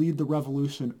chosen to lead the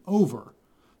revolution over.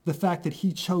 The fact that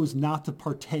he chose not to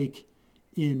partake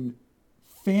in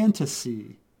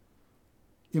fantasy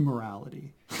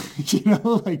immorality. You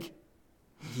know, like,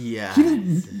 yeah,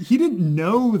 he didn't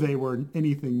know they were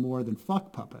anything more than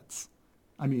fuck puppets.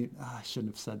 I mean, I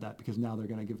shouldn't have said that, because now they're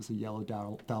going to give us a yellow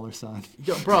dollar sign.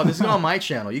 Yo, bro, this is on my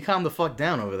channel. You calm the fuck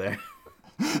down over there.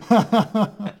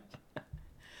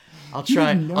 I'll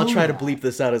try to bleep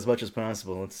this out as much as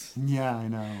possible. Yeah, I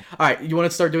know. All right, you want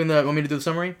to start doing want me to do the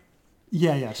summary?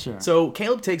 Yeah, sure. So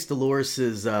Caleb takes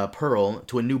Dolores's Pearl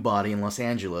to a new body in Los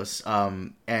Angeles,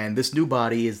 and this new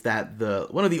body is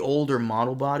one of the older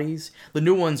model bodies. The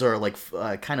new ones are like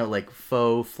kind of like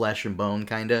faux flesh and bone,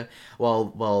 kind of,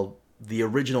 while the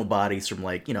original bodies from,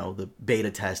 like, you know, the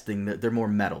beta testing, they're more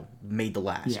metal, made to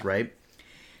last, right?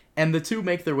 And the two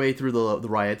make their way through the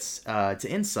riots to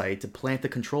Insight to plant the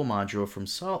control module from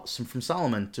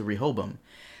Solomon to Rehoboam.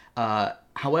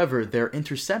 However, they're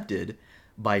intercepted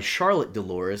by Charlotte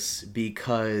Dolores,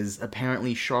 because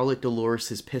apparently Charlotte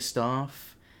Dolores is pissed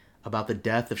off about the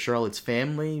death of Charlotte's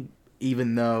family,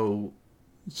 even though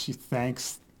she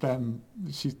thanks them.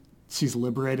 She's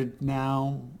liberated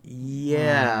now.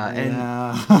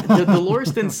 Yeah,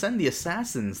 Dolores didn't send the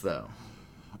assassins, though.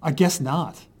 I guess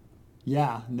not.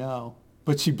 Yeah, no.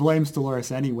 But she blames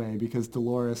Dolores anyway, because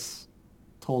Dolores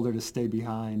told her to stay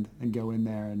behind and go in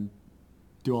there and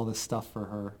do all this stuff for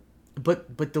her. But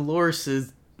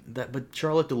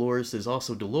Charlotte Dolores is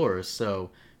also Dolores,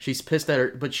 so she's pissed at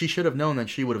her. But she should have known that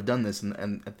she would have done this.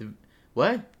 And at the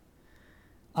what?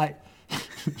 I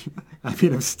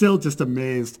mean, I'm still just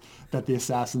amazed that the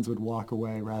assassins would walk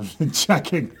away rather than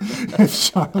checking if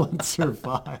Charlotte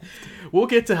survived. We'll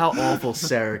get to how awful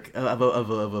Sarek of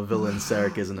a villain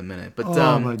Sarek is in a minute. But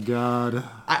oh my god,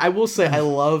 I will say I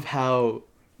love how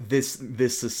this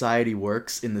society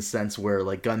works, in the sense where,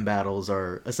 like, gun battles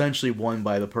are essentially won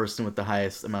by the person with the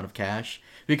highest amount of cash,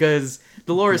 because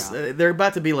Dolores they're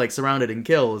about to be, like, surrounded and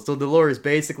killed, so Dolores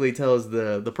basically tells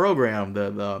the program,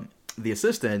 the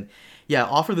assistant,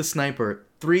 offer the sniper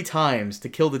 3 times to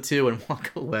kill the 2 and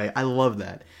walk away. I love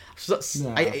that.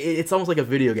 It's almost like a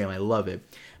video game. I love it.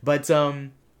 But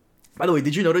by the way,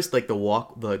 did you notice, like, the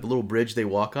little bridge they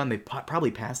walk on? They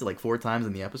probably passed it like 4 times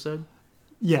in the episode.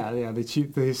 Yeah, they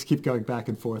just keep going back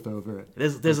and forth over it.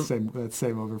 There's that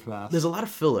same overpass. There's a lot of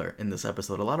filler in this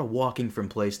episode, a lot of walking from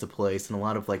place to place, and a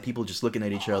lot of, like, people just looking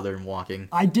at each other and walking.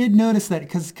 I did notice that,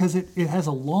 because it has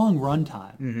a long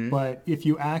runtime, but if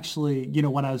you actually, you know,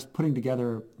 when I was putting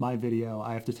together my video,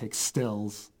 I have to take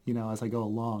stills, you know, as I go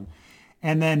along.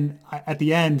 And then at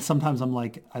the end, sometimes I'm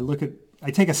like, I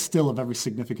take a still of every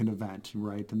significant event,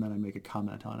 right? And then I make a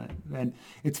comment on it. And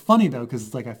it's funny, though, because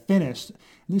it's like I finished, and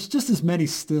there's just as many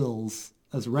stills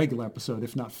as a regular episode,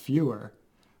 if not fewer.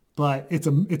 But it's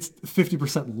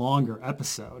 50% longer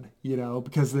episode, you know,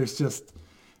 because there's just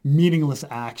meaningless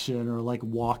action, or like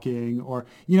walking, or,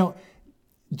 you know,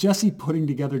 Jesse putting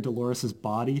together Dolores's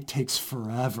body takes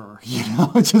forever, you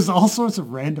know? It's just all sorts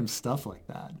of random stuff like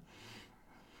that.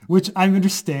 Which I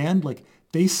understand, like,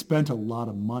 they spent a lot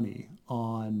of money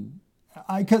on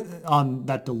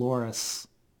that Dolores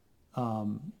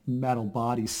metal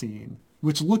body scene,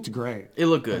 which looked great. It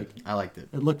looked good. Like, I liked it.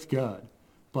 It looked good,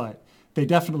 but they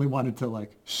definitely wanted to,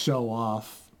 like, show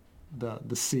off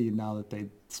the scene now that they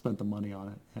spent the money on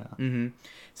it. Yeah. Mm-hmm.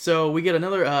 So we get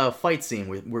another fight scene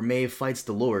where Maeve fights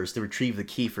Dolores to retrieve the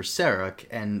key for Sarek,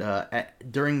 and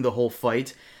during the whole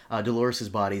fight, Dolores'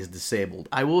 body is disabled.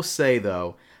 I will say,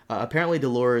 though, apparently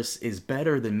Dolores is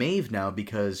better than Maeve now,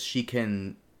 because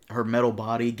her metal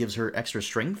body gives her extra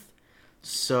strength.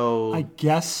 So I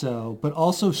guess so, but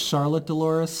also Charlotte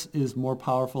Dolores is more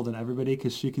powerful than everybody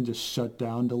because she can just shut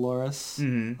down Dolores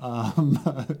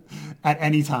at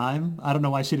any time. I don't know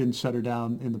why she didn't shut her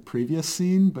down in the previous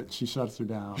scene, but she shuts her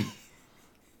down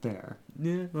there.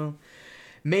 yeah, well,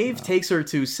 Maeve takes her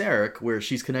to Sarek, where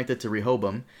she's connected to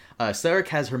Rehoboam. Sarek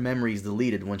has her memories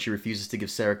deleted when she refuses to give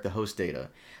Sarek the host data.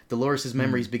 Dolores'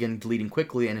 memories begin deleting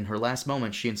quickly, and in her last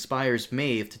moment, she inspires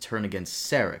Maeve to turn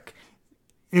against Sarek.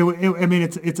 I mean,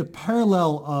 it's a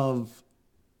parallel of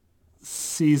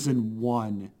season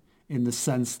 1 in the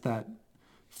sense that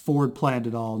Ford planned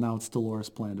it all. Now it's Dolores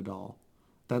planned it all.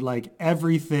 That like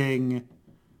everything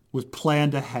was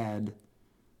planned ahead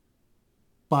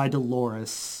by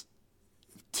Dolores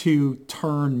to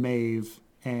turn Maeve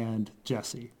and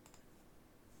Jesse.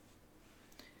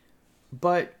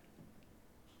 But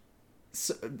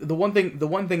so, the one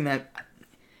thing that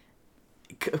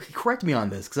correct me on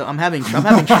this because I'm having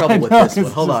trouble with this one.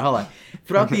 Hold on.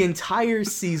 Throughout the entire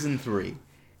season 3,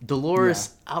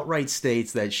 Dolores outright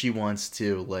states that she wants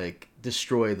to like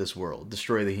destroy this world,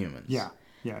 destroy the humans. Yeah.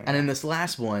 And in this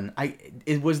last one,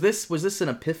 was this an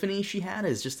epiphany she had?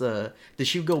 Did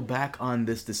she go back on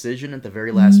this decision at the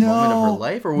very last moment of her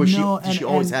life, or did she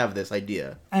always have this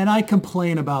idea? And I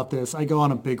complain about this. I go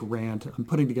on a big rant. I'm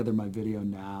putting together my video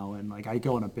now, and like I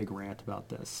go on a big rant about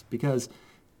this because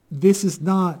this is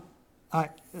not.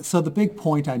 So the big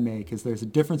point I make is there's a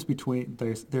difference between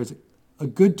there's a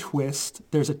good twist.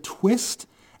 There's a twist.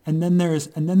 And then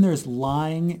there's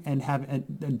lying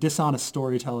and dishonest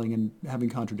storytelling and having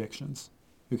contradictions.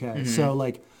 Okay, mm-hmm. So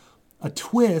like a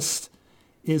twist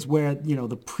is where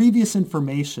the previous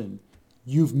information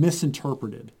you've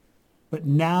misinterpreted, but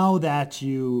now that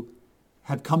you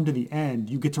have come to the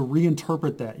end, you get to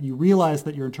reinterpret that. You realize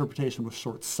that your interpretation was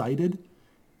short-sighted,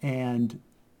 and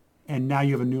now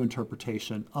you have a new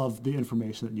interpretation of the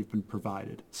information that you've been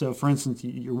provided. So, for instance,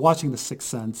 you're watching The Sixth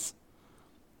Sense.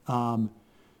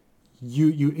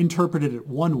 You interpreted it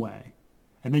one way,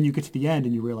 and then you get to the end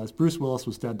and you realize Bruce Willis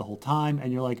was dead the whole time,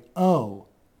 and you're like, oh,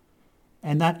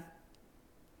 and that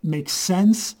makes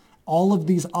sense. All of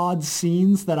these odd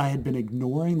scenes that I had been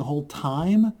ignoring the whole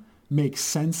time make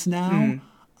sense now.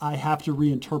 I have to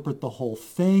reinterpret the whole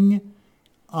thing.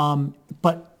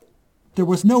 But there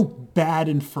was no bad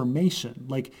information.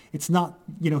 Like, it's not,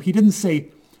 he didn't say,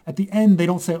 at the end, they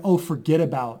don't say, oh, forget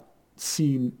about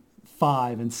scene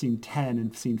 5 and scene 10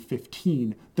 and scene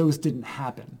 15. Those didn't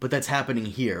happen. But that's happening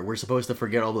here. We're supposed to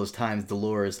forget all those times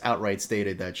Dolores outright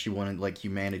stated that she wanted like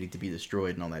humanity to be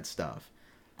destroyed and all that stuff.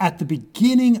 At the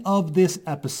beginning of this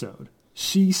episode,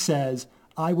 she says,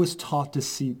 I was taught to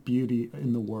see beauty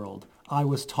in the world. I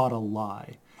was taught a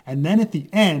lie. And then at the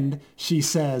end, she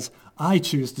says, I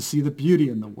choose to see the beauty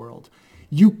in the world.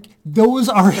 Those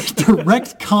are a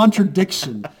direct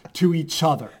contradiction to each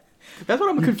other. That's what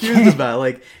I'm confused about.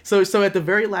 Like, so at the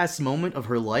very last moment of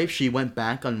her life, she went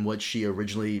back on what she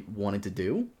originally wanted to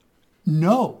do?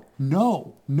 No.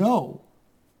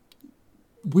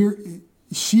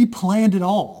 She planned it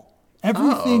all.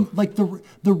 Everything, like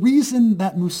the reason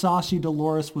that Musashi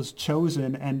Dolores was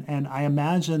chosen, and I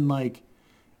imagine like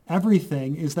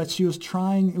everything, is that she was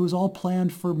trying. It was all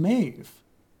planned for Maeve.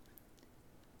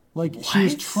 Like what? She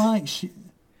was trying. She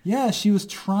was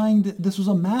trying to. This was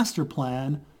a master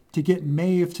plan to get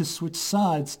Maeve to switch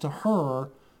sides to her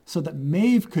so that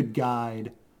Maeve could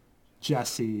guide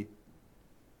Jesse.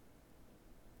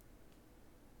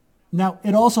 Now,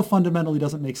 it also fundamentally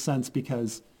doesn't make sense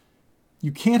because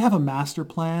you can't have a master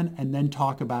plan and then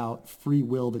talk about free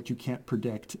will that you can't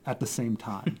predict at the same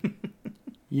time.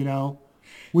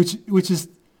 Which is,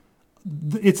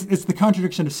 it's the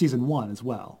contradiction of season 1 as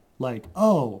well. Like,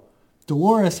 oh,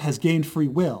 Dolores has gained free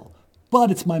will,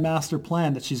 but it's my master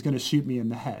plan that she's going to shoot me in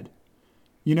the head.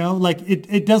 Like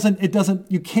it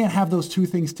doesn't, you can't have those two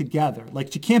things together.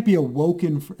 Like she can't be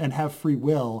awoken and have free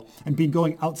will and be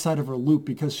going outside of her loop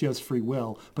because she has free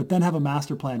will, but then have a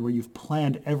master plan where you've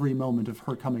planned every moment of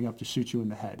her coming up to shoot you in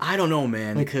the head. I don't know,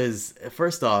 man, because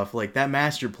first off, like that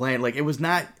master plan, like it was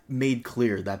not made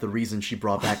clear that the reason she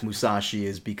brought back Musashi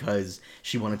is because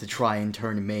she wanted to try and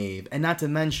turn Maeve. And not to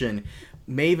mention,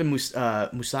 Maeve and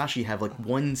Musashi have like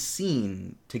one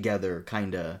scene together,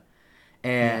 kinda.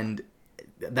 And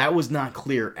that was not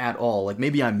clear at all. Like,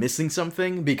 maybe I'm missing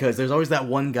something, because there's always that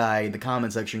one guy in the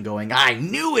comment section going, I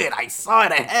knew it! I saw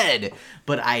it ahead!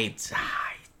 But I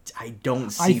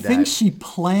don't see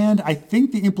that. I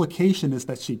think the implication is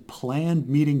that she planned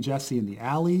meeting Jesse in the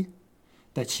alley,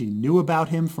 that she knew about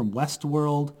him from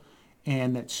Westworld,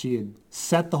 and that she had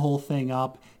set the whole thing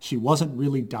up. She wasn't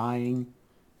really dying.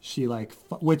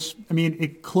 Which, I mean,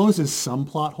 it closes some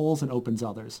plot holes and opens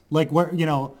others. Like, where,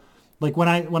 Like when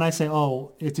I say,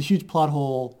 oh, it's a huge plot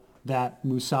hole that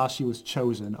Musashi was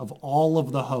chosen of all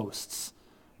of the hosts.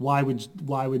 Why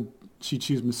would she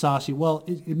choose Musashi? Well,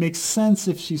 it makes sense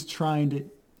if she's trying to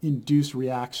induce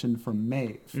reaction from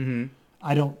Maeve. Mm-hmm.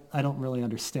 I don't really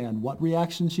understand what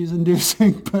reaction she's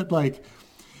inducing, but like,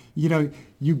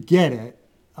 you get it.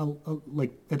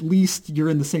 Like at least you're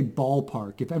in the same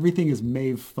ballpark. If everything is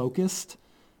Maeve focused,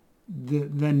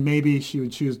 then maybe she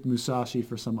would choose Musashi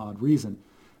for some odd reason.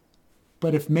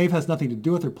 But if Maeve has nothing to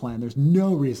do with her plan, there's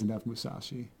no reason to have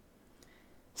Musashi.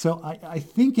 So I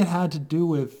think it had to do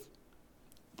with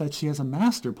that she has a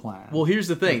master plan. Well, here's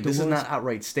the thing. This is Dolores- not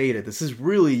outright stated. This is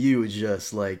really you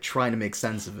just like trying to make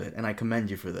sense of it, and I commend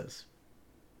you for this.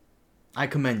 I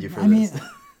commend you for this.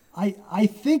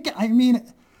 I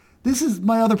mean, this is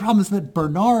my other problem is that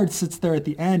Bernard sits there at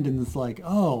the end and it's like,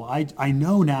 oh, I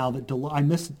know now that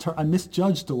I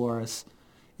misjudged Dolores.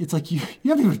 It's like you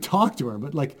haven't even talked to her,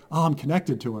 but like, oh, I'm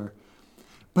connected to her.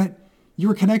 But you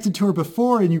were connected to her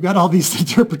before and you got all these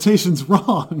interpretations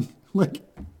wrong. Like,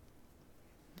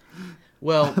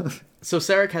 well, so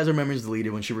Sarek has her memories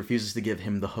deleted when she refuses to give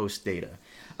him the host data.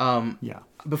 yeah.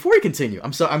 Before we continue,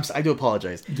 I do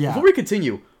apologize. Yeah. Before we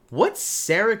continue, what's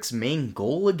Sarek's main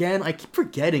goal again? I keep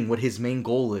forgetting what his main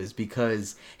goal is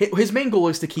because his main goal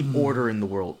is to keep order in the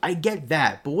world. I get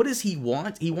that, but what does he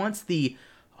want? He wants the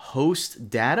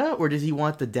host data, or does he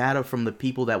want the data from the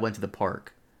people that went to the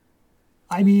park?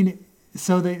 I mean,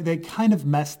 so they kind of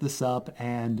messed this up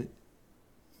and,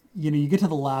 you get to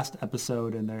the last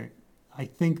episode and I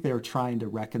think they're trying to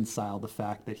reconcile the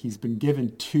fact that he's been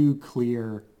given two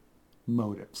clear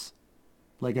motives.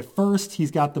 Like at first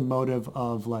he's got the motive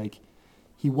of like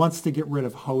he wants to get rid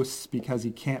of hosts because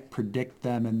he can't predict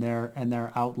them and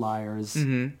their outliers,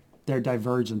 their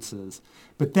divergences.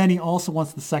 But then he also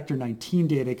wants the Sector 19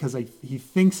 data because he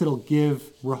thinks it'll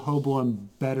give Rehoboam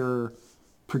better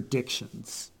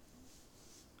predictions.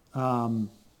 Even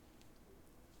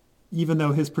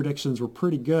though his predictions were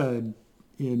pretty good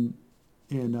in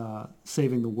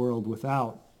saving the world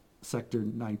without Sector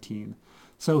 19.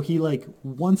 So he like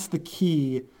wants the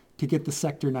key to get the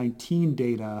Sector 19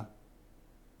 data,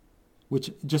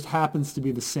 which just happens to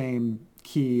be the same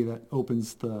key that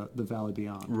opens the Valley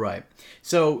Beyond. Right.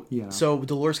 So Yeah. so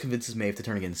Dolores convinces Maeve to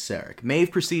turn against Sarek.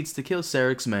 Maeve proceeds to kill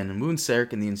Sarek's men and wound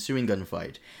Sarek in the ensuing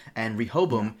gunfight. And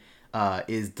Rehoboam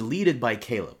is deleted by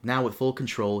Caleb. Now with full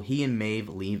control, he and Maeve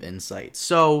leave in sight.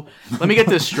 So let me get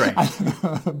this straight. By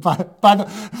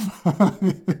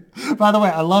the way,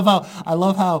 I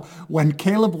love how when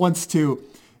Caleb wants to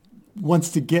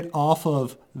get off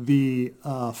of the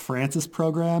Francis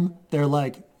program, they're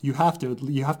like, you have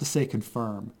to say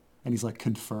confirm, and he's like,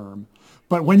 confirm.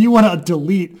 But when you want to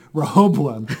delete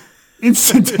Rehoboam,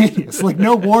 instantaneous, like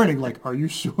no warning, like, are you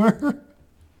sure?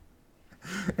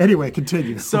 Anyway,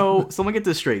 continue. So let me get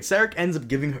this straight. Sarek ends up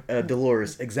giving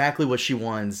Dolores exactly what she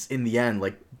wants in the end,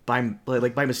 like by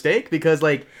mistake, because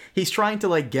like he's trying to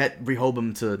like get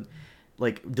Rehoboam to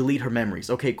like delete her memories.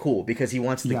 Okay, cool, because he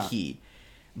wants the key.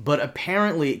 But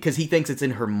apparently, because he thinks it's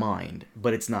in her mind,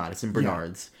 but it's not. It's in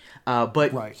Bernard's.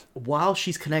 But Right. while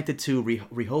she's connected to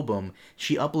Rehoboam,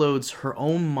 she uploads her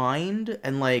own mind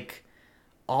and like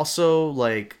also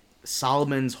like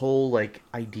Solomon's whole like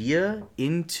idea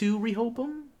into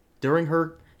Rehoboam during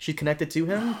she's connected to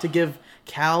him to give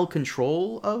Cal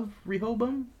control of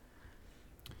Rehoboam.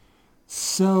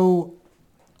 So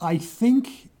I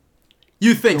think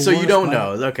You think so? You Dolores don't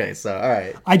know? Okay, so all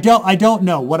right. I don't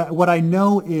know. What I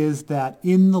know is that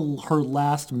in her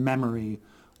last memory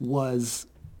was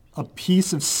a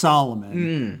piece of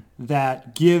Solomon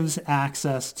that gives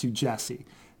access to Jesse.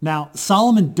 Now,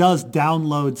 Solomon does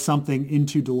download something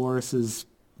into Dolores's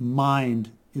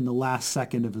mind in the last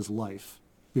second of his life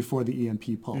before the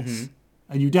EMP pulse.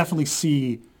 And you definitely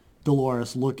see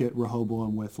Dolores look at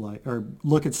Rehoboam or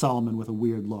look at Solomon with a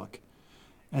weird look.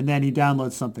 And then he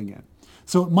downloads something in.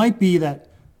 So it might be that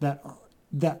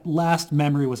last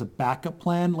memory was a backup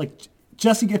plan. Like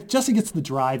Jesse gets the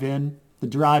drive in, the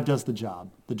drive does the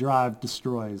job. The drive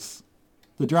deletes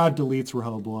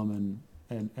Rehoboam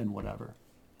and whatever.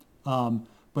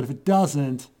 But if it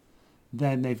doesn't,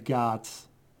 then they've got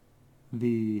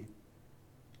the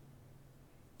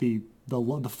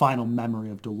final memory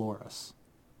of Dolores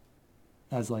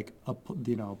as like a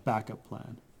backup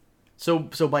plan. So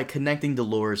by connecting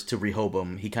Dolores to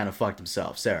Rehoboam, he kind of fucked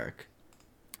himself, Sarek.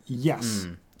 Yes.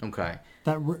 Okay.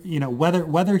 That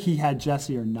whether he had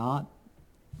Jesse or not,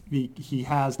 he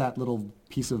has that little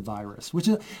piece of virus, which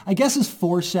I guess is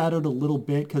foreshadowed a little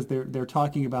bit because they're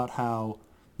talking about how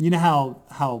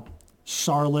how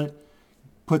Charlotte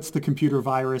puts the computer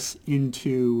virus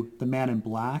into the Man in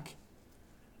Black,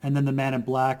 and then the Man in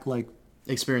Black like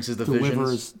Experiences the delivers.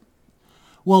 visions.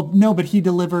 Well, no, but he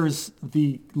delivers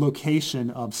the location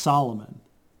of Solomon.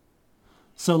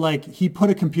 So like she put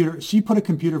a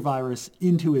computer virus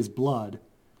into his blood,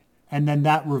 and then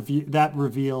that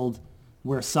revealed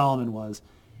where Solomon was.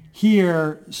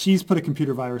 Here, she's put a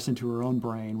computer virus into her own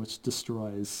brain, which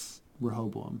destroys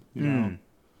Rehoboam. You know.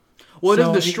 Well, it So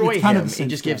doesn't destroy it's kind him. of the same It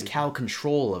just gives strategy. Cal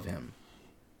control of him.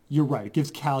 You're right. It gives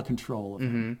Cal control of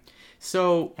him,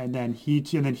 So and then he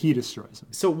destroys him.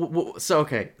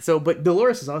 But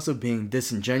Dolores is also being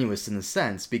disingenuous in a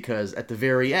sense, because at the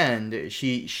very end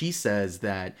she says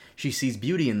that she sees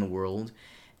beauty in the world,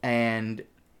 and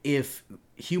if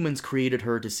humans created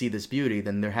her to see this beauty,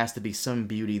 then there has to be some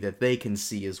beauty that they can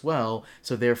see as well,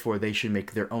 so therefore they should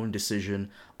make their own decision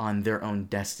on their own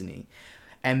destiny.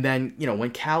 And then, when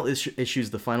Cal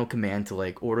issues the final command to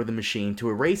like order the machine to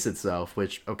erase itself,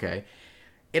 which, okay,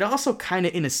 it also kind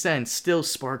of, in a sense, still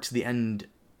sparks the end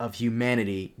of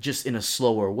humanity, just in a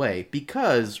slower way,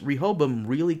 because Rehoboam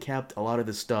really kept a lot of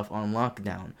this stuff on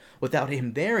lockdown. Without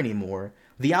him there anymore,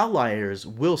 the Outliers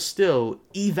will still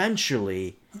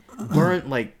eventually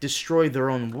destroy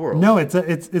their own world. No,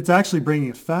 it's actually bringing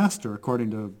it faster, according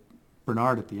to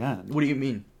Bernard at the end. What do you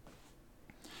mean?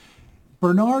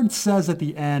 Bernard says at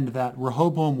the end that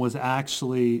Rehoboam was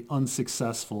actually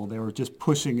unsuccessful. They were just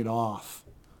pushing it off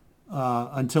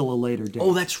until a later date.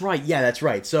 Oh, that's right. Yeah, that's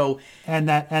right. So and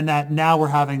that now we're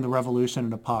having the revolution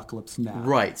and apocalypse now.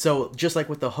 Right. So just like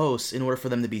with the hosts, in order for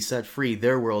them to be set free,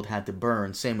 their world had to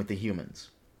burn. Same with the humans.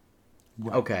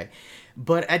 Right. Okay.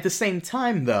 But at the same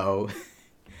time, though,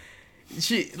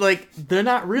 they're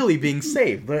not really being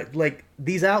saved. But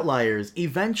these Outliers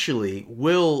eventually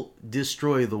will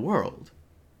destroy the world.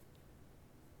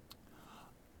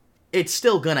 It's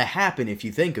still gonna happen if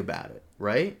you think about it,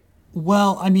 right?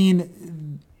 Well, I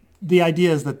mean, the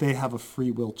idea is that they have a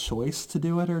free will choice to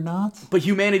do it or not. But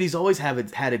humanity's always had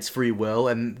its free will,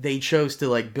 and they chose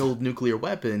to build nuclear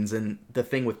weapons. And the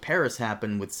thing with Paris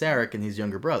happened with Sarek and his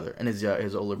younger brother and his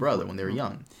older brother when they were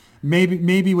young.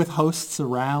 Maybe with hosts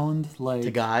around, like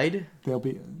To guide. they'll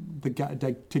be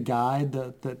to guide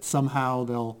that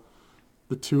somehow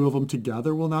the two of them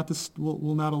together will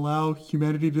not allow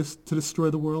humanity to destroy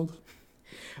the world.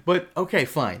 But okay,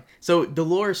 fine. So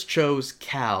Dolores chose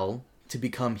Cal to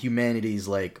become humanity's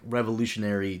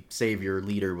revolutionary savior,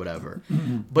 leader, whatever.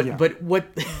 But Yeah. but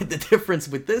what the difference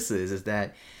with this is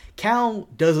that Cal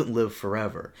doesn't live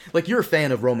forever. You're a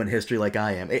fan of Roman history, like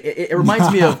I am. It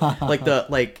reminds me of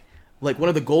one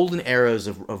of the golden eras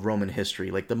of Roman history,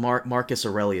 like the Marcus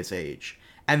Aurelius age.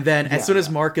 And then as soon as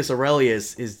Marcus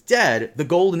Aurelius is dead, the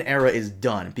golden era is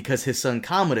done because his son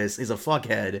Commodus is a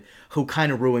fuckhead who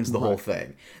kind of ruins the whole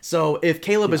thing. So if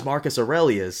Caleb is Marcus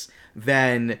Aurelius,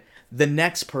 then the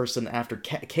next person after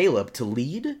Caleb to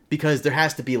lead, because there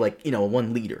has to be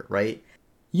one leader, right?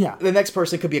 Yeah. The next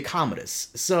person could be a Commodus,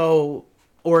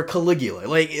 or a Caligula,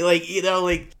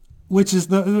 Which is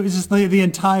the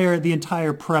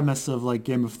entire premise of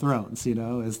Game of Thrones,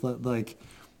 is that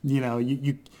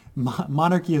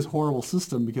monarchy is a horrible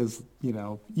system because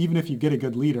even if you get a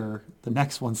good leader, the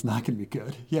next one's not going to be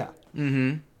good. Yeah.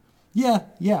 Mm-hmm.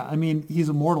 Yeah. I mean, he's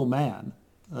a mortal man.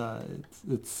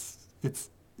 It's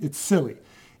silly.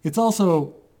 It's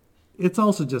also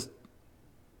just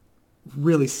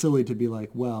really silly to be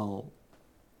well,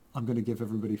 I'm going to give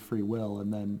everybody free will,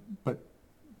 but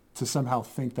to somehow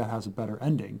think that has a better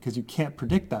ending, because you can't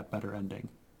predict that better ending.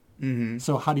 Mm-hmm.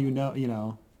 So how do you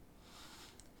know?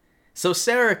 So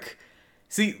Sarek,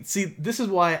 see, this is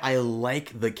why I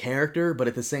like the character, but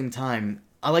at the same time,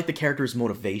 I like the character's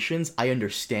motivations. I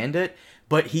understand it,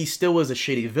 but he still was a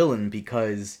shitty villain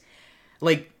because,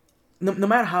 no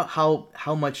matter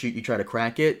how much you try to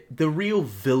crack it, the real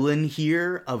villain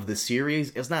here of the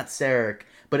series is not Sarek,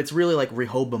 but it's really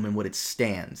Rehoboam and what it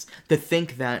stands. To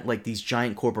think that these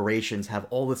giant corporations have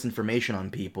all this information on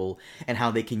people and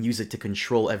how they can use it to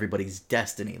control everybody's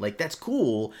destiny. That's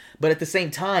cool, but at the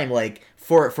same time,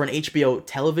 for an HBO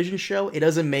television show, it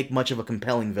doesn't make much of a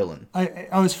compelling villain. I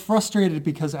was frustrated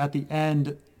because at the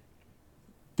end,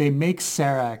 they make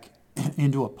Sarek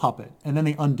into a puppet, and then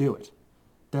they undo it.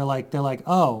 They're like,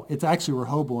 oh, it's actually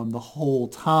Rehoboam the whole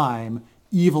time,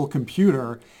 evil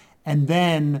computer, and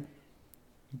then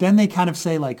they kind of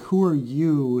say who are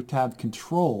you to have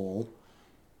control?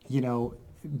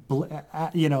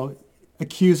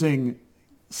 Accusing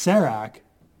Sarek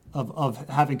of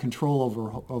having control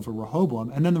over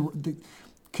Rehoboam, and then the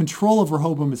control of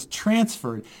Rehoboam is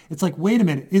transferred. It's wait a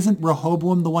minute, isn't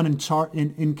Rehoboam the one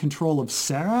in control of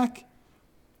Sarek?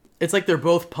 It's they're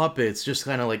both puppets, just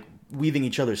kind of weaving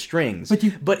each other's strings. But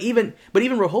But even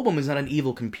Rehoboam is not an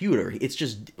evil computer. It's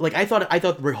just like I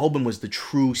thought Rehoboam was the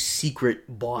true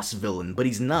secret boss villain, but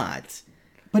he's not.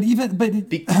 But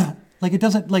like it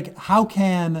doesn't, like, how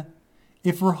can,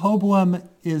 if Rehoboam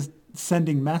is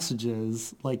sending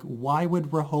messages, like, why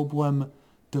would Rehoboam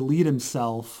delete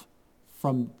himself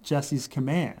from Jesse's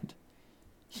command?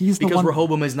 He's the Because one.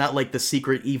 Rehoboam is not like the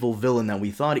secret evil villain that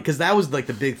we thought. Because that was like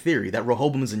the big theory that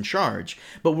Rehoboam is in charge.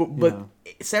 But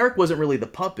Sarek wasn't really the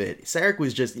puppet. Sarek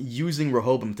was just using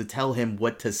Rehoboam to tell him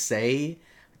what to say,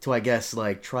 to, I guess,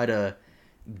 like, try to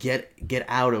get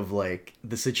out of, like,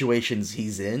 the situations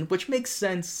he's in, which makes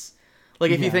sense.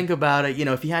 Like, if you think about it, you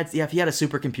know, if he had a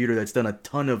supercomputer that's done a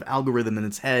ton of algorithm in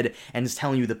its head and is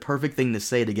telling you the perfect thing to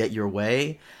say to get your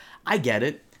way, I get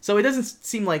it. So it doesn't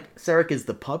seem like Sarek is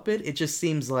the puppet. It just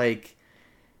seems like,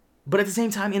 but at the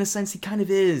same time, in a sense, he kind of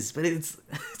is. But it's,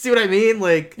 see what I mean?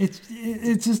 Like,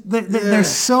 It's just there's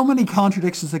so many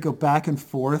contradictions that go back and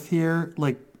forth here.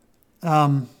 Like,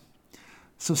 so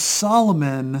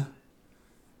Solomon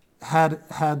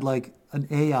had like an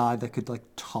AI that could, like,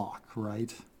 talk,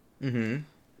 right? Mm-hmm.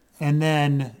 And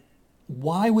then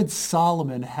why would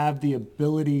Solomon have the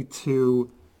ability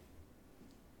to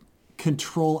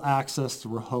control access to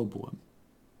Rehoboam?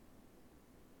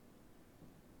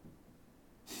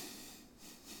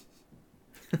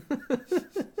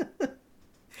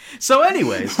 so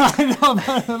anyways.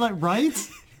 I know, like, right?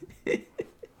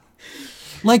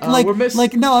 Like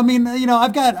no, I mean, you know,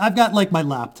 I've got like my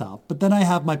laptop, but then I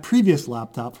have my previous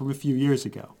laptop from a few years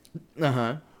ago.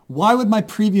 Uh-huh. Why would my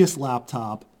previous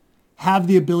laptop have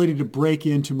the ability to break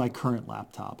into my current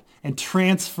laptop and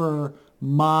transfer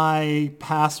my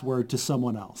password to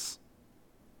someone else?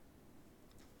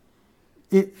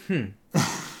 Like,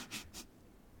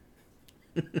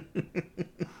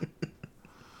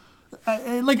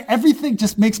 everything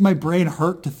just makes my brain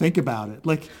hurt to think about it.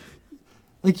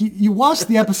 Like you watch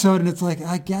the episode and it's like,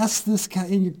 I guess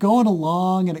and you're going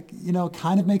along and it, you know,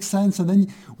 kind of makes sense. And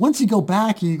then once you go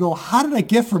back and you go, how did I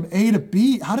get from A to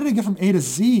B? How did I get from A to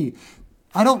Z?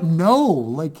 I don't know.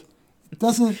 Like, it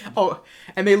doesn't. Oh,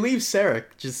 and they leave Sarek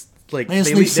just like They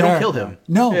they don't kill him.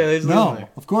 No, Yeah, they just leave him there.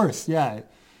 of course, yeah.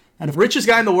 And Richest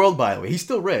guy in the world, by the way. He's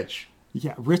still rich.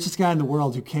 Yeah, richest guy in the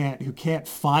world who can't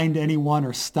find anyone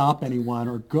or stop anyone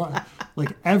or go, like,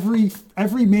 every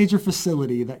major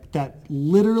facility that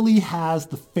literally has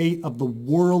the fate of the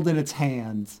world in its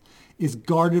hands is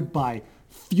guarded by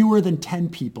fewer than 10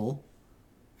 people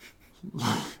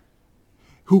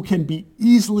who can be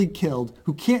easily killed,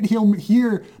 who can't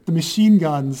hear the machine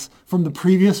guns from the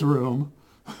previous room,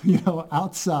 you know,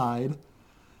 outside.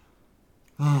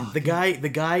 The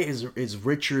guy is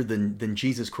richer than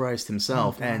Jesus Christ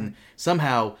himself, and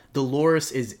somehow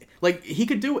Dolores is like, he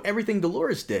could do everything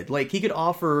Dolores did. Like, he could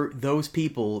offer those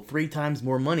people 3 times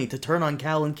more money to turn on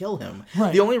Cal and kill him.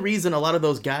 Right. The only reason a lot of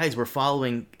those guys were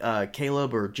following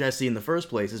Caleb or Jesse in the first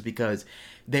place is because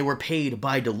they were paid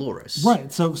by Dolores.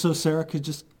 Right. So Sarek could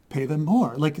just pay them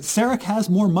more. Like, Sarek has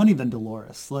more money than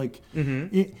Dolores. Like,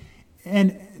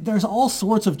 and there's all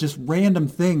sorts of just random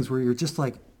things where you're just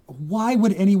like, why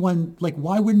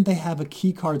wouldn't they have a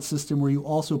key card system where you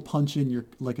also punch in your,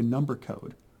 like, a number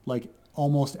code, like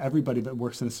almost everybody that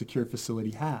works in a secure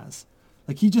facility has?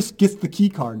 Like, he just gets the key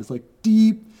card, it's like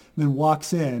deep, and then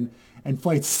walks in and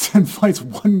fights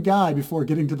one guy before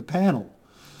getting to the panel.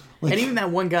 Like, And even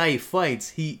that one guy he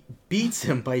fights, he beats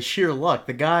him by sheer luck.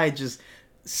 The guy just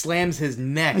slams his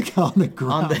neck like, on the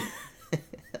ground.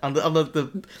 on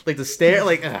the like the stair,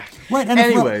 like, ugh. Right, and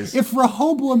anyways, if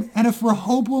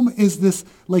Rehoboam is this,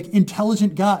 like,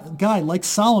 intelligent guy like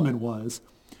Solomon was,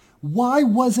 why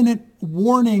wasn't it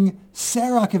warning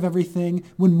Sarek of everything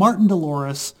when Martin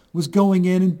Dolores was going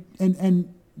in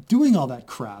and doing all that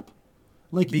crap?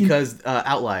 Like, because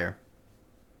outlier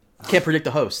can't predict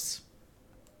the hosts.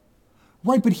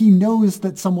 Right, but he knows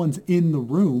that someone's in the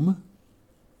room.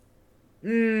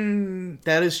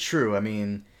 That is true. I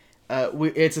mean,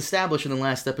 it's established in the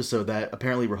last episode that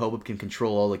apparently Rehoboam can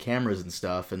control all the cameras and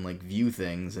stuff and, like, view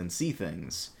things and see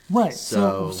things. Right.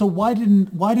 So why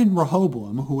didn't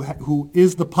Rehoboam, who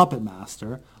is the puppet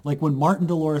master, like, when Martin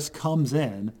Dolores comes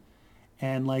in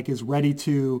and, like, is ready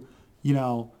to, you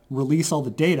know, release all the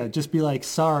data, just be like,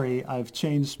 sorry, I've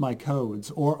changed my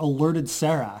codes, or alerted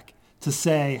Sarek to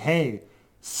say, hey,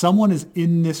 someone is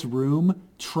in this room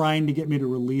trying to get me to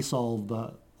release all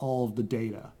of the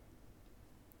data.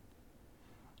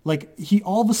 Like, he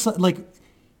all of a sudden, like,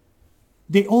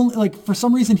 they only, like, for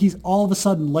some reason, he's all of a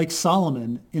sudden like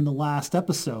Solomon in the last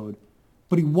episode,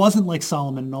 but he wasn't like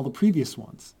Solomon in all the previous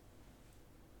ones.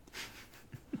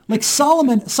 Like,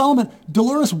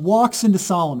 Dolores walks into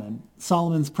Solomon.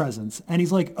 Solomon's presence, and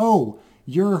he's like, "Oh,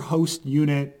 you're host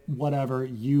unit whatever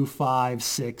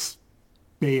U56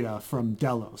 Beta from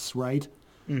Delos, right?"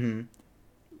 Mm-hmm.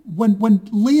 When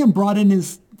Liam brought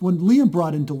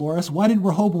in Dolores, why didn't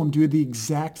Rehoboam do the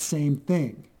exact same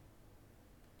thing?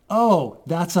 Oh,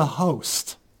 that's a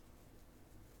host.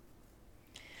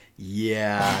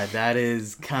 Yeah, that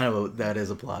is a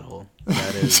plot hole.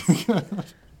 That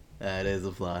is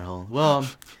a plot hole. Well,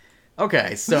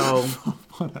 okay, so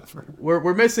whatever.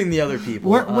 We're missing the other people.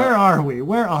 Where are we?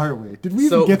 Did we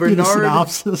even get through the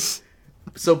synopsis?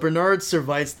 So Bernard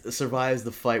survives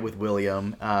the fight with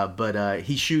William, but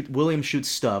William shoots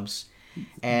Stubbs,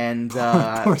 and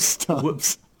poor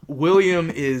Stubbs.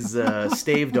 William is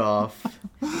staved off.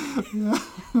 Yeah.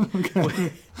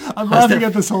 Okay. I'm laughing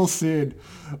at this whole scene,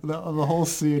 the whole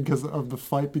scene because of the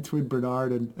fight between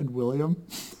Bernard and William.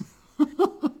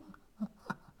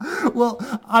 Well,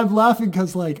 I'm laughing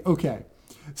because, like, okay,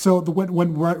 so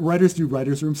when writers do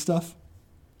writers' room stuff,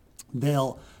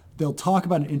 they'll talk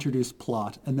about an introduced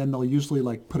plot, and then they'll usually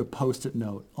like put a post-it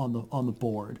note on the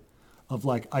board of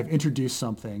like, I've introduced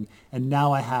something, and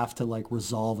now I have to like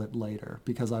resolve it later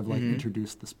because I've like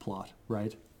introduced this plot,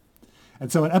 right?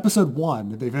 And so in episode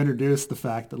 1, they've introduced the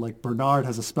fact that like Bernard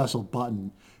has a special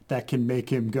button that can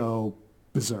make him go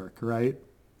berserk, right?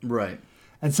 Right.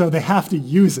 And so they have to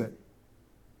use it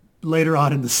later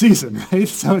on in the season, right?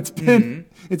 So it's been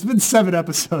 7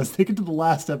 episodes. They get to the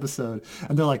last episode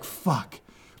and they're like, fuck,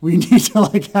 we need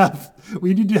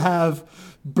to have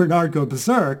Bernard go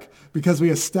berserk because we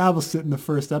established it in the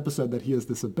first episode that he has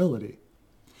this ability.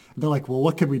 And they're like, well,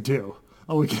 what can we do?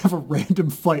 Oh, we can have a random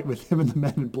fight with him and the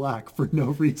Men in Black for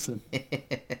no reason.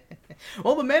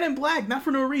 Well, the Men in Black, not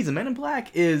for no reason. Men in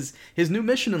Black is his new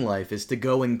mission in life is to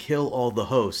go and kill all the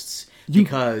hosts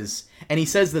because, and he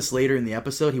says this later in the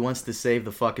episode, he wants to save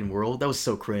the fucking world. That was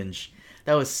so cringe.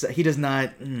 He does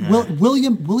not.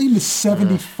 William is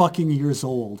 70 fucking years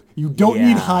old. You don't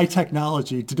need high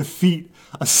technology to defeat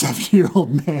a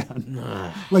 70-year-old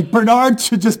man. Like Bernard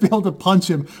should just be able to punch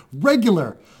him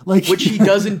regular. Like, which he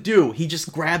doesn't do. He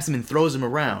just grabs him and throws him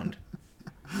around.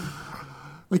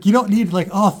 Like, you don't need, like,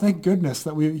 oh, thank goodness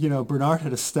that Bernard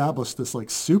had established this, like,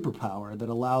 superpower that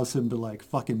allows him to, like,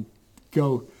 fucking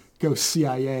go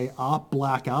CIA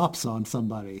black ops on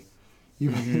somebody.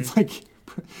 It's like,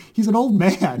 he's an old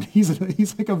man. He's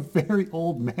like a very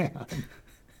old man.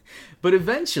 But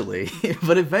eventually,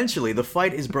 the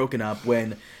fight is broken up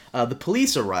when the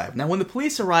police arrive. Now, when the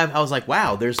police arrive, I was like,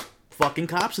 wow, there's fucking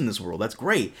cops in this world. That's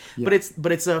great. Yeah.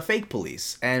 But it's a fake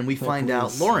police, and we find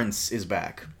out Lawrence is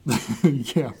back.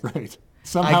 Yeah, right.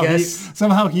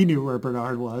 Somehow he knew where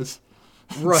Bernard was.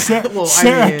 Right.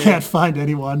 Sarah can't find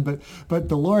anyone, but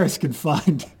Dolores can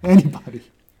find anybody.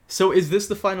 So is this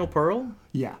the final Pearl?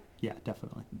 Yeah,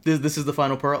 definitely. This is the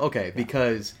final Pearl? Okay, yeah.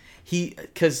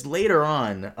 Because later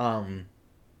on,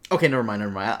 okay, never mind.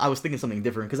 I was thinking something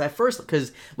different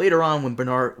because later on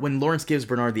when Lawrence gives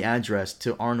Bernard the address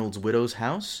to Arnold's widow's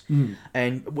house,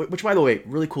 and which, by the way,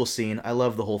 really cool scene. I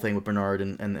love the whole thing with Bernard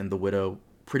and the widow.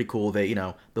 Pretty cool. They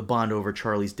the bond over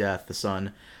Charlie's death, the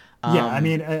son. Yeah, I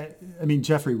mean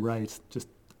Jeffrey Wright just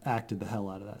acted the hell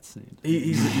out of that scene.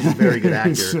 He's a very good actor.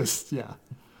 He's just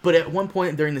But at one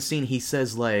point during the scene, he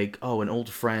says like, "Oh, an old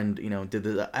friend, did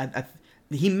the."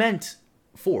 He meant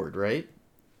Ford, right?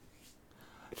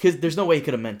 Because there's no way he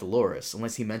could have meant Dolores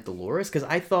unless he meant Dolores. Because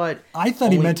I thought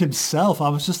he meant himself. I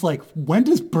was just like, when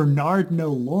does Bernard know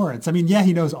Lawrence? I mean, yeah,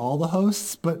 he knows all the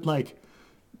hosts, but like,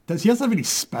 does he have any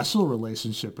special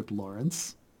relationship with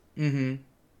Lawrence? Mm-hmm.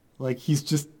 Like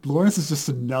Lawrence is just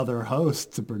another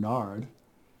host to Bernard.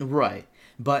 Right,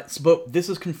 but this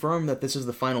is confirmed that this is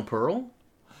the final Pearl.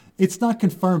 It's not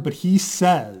confirmed, but he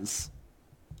says,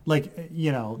 like,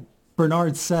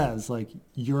 Bernard says, like,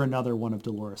 you're another one of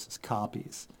Dolores'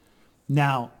 copies.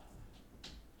 Now,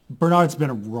 Bernard's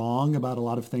been wrong about a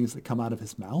lot of things that come out of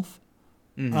his mouth,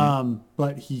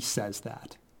 but he says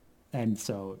that. And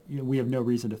so we have no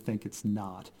reason to think it's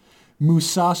not.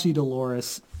 Musashi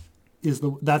Dolores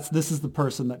this is the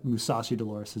person that Musashi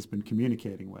Dolores has been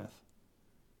communicating with.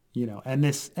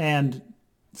 And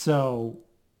so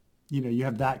you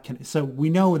have that. So we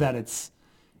know that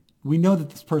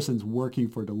this person's working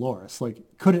for Dolores.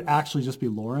 Like, could it actually just be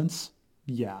Lawrence?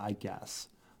 Yeah, I guess.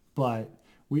 But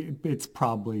it's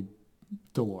probably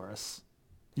Dolores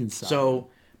inside. So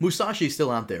Musashi's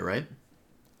still out there, right?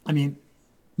 I mean,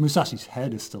 Musashi's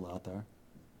head is still out there.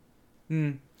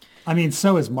 I mean,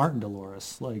 so is Martin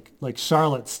Dolores. Like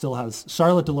Charlotte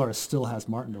Dolores still has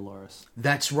Martin Dolores.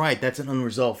 That's right. That's an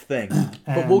unresolved thing.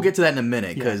 But we'll get to that in a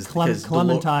minute because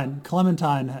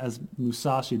Clementine has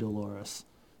Musashi Dolores.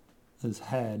 His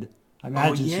head, I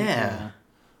imagine yeah.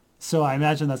 So I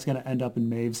imagine that's going to end up in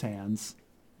Maeve's hands.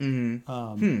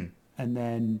 Mm-hmm. And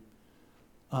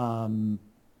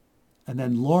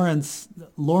then Lawrence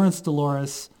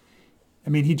Dolores, I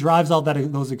mean, he drives all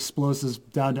those explosives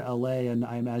down to L.A. and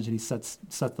I imagine he sets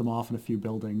them off in a few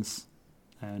buildings,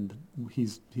 and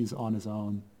he's on his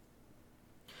own.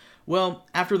 Well,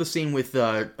 after the scene with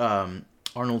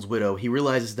Arnold's widow, he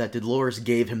realizes that Dolores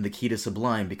gave him the key to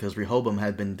Sublime because Rehoboam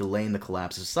had been delaying the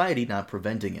collapse of society, not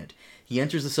preventing it. He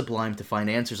enters the Sublime to find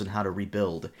answers on how to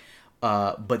rebuild.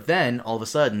 But then, all of a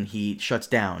sudden, he shuts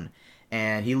down.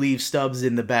 And he leaves Stubbs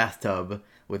in the bathtub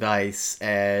with ice.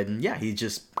 And, yeah, he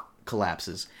just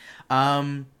collapses.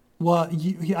 Well,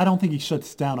 I don't think he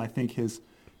shuts down. I think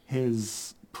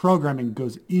his programming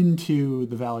goes into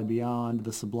the Valley Beyond,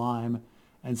 the Sublime.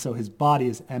 And so his body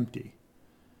is empty.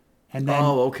 And then,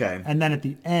 okay. And then at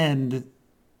the end,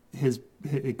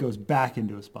 it goes back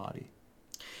into his body.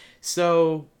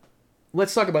 So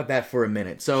let's talk about that for a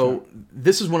minute. So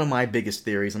This is one of my biggest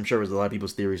theories. I'm sure it was a lot of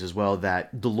people's theories as well,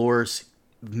 that Dolores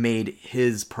made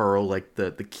his Pearl like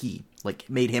the key. Like,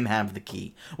 made him have the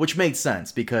key. Which made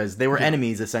sense, because they were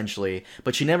enemies, essentially.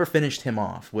 But she never finished him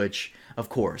off, which, of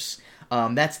course.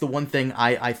 That's the one thing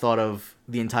I thought of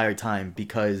the entire time,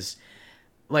 because,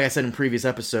 like I said in previous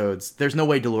episodes, there's no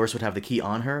way Dolores would have the key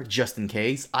on her, just in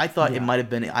case. I thought it might have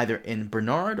been either in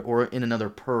Bernard or in another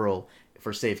Pearl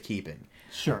for safekeeping.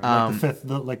 Sure, like the fifth,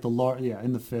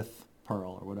 in the fifth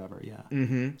Pearl or whatever, yeah.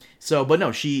 Mm-hmm. So, but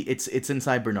no, it's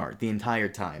inside Bernard the entire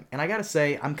time. And I gotta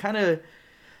say, I'm kind of...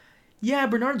 Yeah,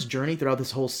 Bernard's journey throughout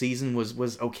this whole season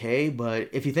was okay, but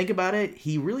if you think about it,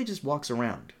 he really just walks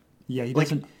around. Yeah, he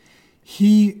doesn't...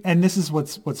 And this is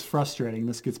what's frustrating.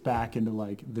 This gets back into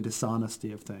like the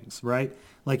dishonesty of things, right?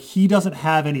 Like, he doesn't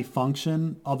have any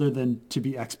function other than to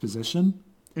be exposition,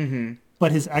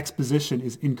 but his exposition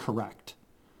is incorrect.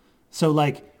 So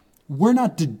like, we're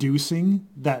not deducing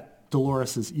that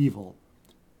Dolores is evil.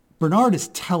 Bernard is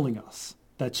telling us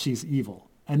that she's evil.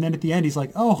 And then at the end, he's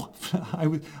like, oh,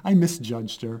 I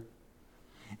misjudged her.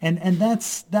 And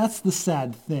that's the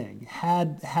sad thing.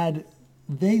 Had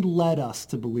they led us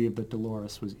to believe that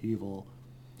Dolores was evil,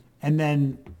 and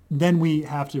then we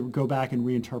have to go back and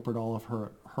reinterpret all of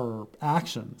her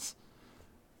actions,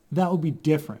 that would be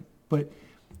different. But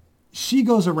she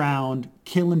goes around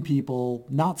killing people,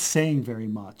 not saying very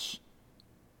much,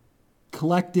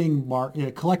 collecting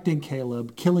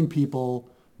Caleb, killing people,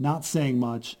 not saying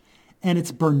much, and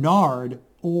it's Bernard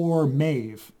or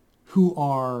Maeve who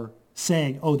are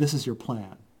saying, oh, this is your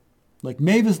plan. Like,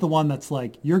 Maeve is the one that's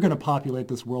like, you're going to populate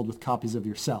this world with copies of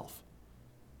yourself.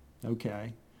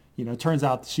 Okay. It turns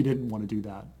out she didn't want to do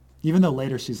that. Even though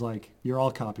later she's like, you're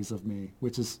all copies of me,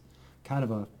 which is kind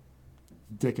of a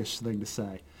dickish thing to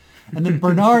say. And then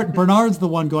Bernard's the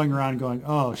one going around going,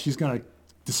 oh, she's going to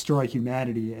destroy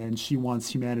humanity, and she wants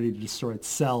humanity to destroy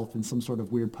itself in some sort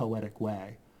of weird poetic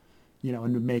way,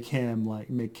 and to make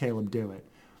Caleb do it.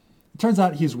 It turns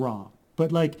out he's wrong.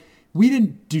 But like, we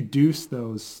didn't deduce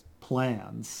those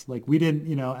plans. Like, we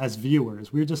didn't, as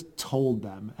viewers, we were just told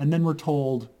them. And then we're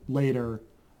told later,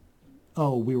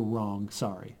 oh, we were wrong.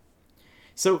 Sorry.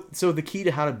 So the key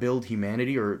to how to build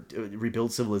humanity or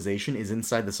rebuild civilization is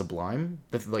inside the Sublime?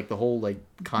 The whole,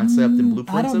 concept and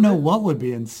blueprints I don't know what would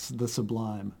be in the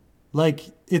Sublime. Like,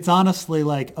 it's honestly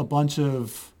like a bunch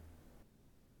of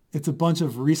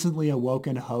recently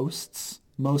awoken hosts,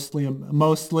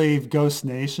 mostly Ghost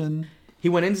Nation. He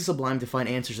went into Sublime to find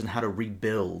answers on how to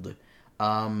rebuild.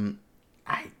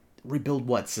 Rebuild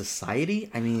what? Society?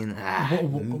 I mean,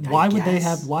 why would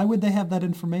they have that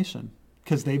information?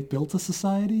 Because they've built a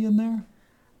society in there?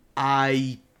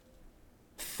 I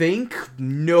think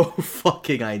no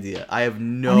fucking idea. I have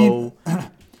no...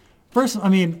 First,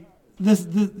 why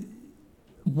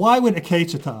would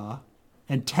Akecheta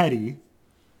and Teddy,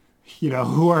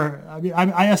 who are...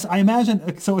 I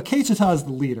imagine... So Akecheta is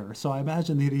the leader. So I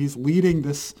imagine that he's leading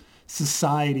this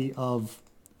society of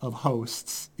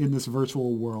hosts in this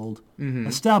virtual world,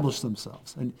 establish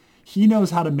themselves. And he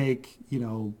knows how to make,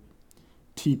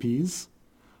 teepees.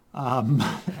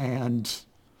 And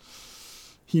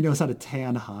he knows how to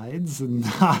tan hides, and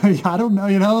I don't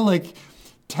know, like,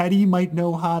 Teddy might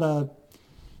know how to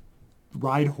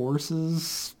ride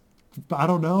horses. I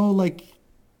don't know, like,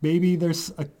 maybe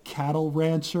there's a cattle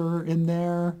rancher in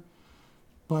there,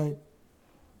 but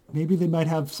maybe they might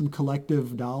have some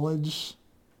collective knowledge.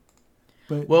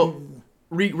 But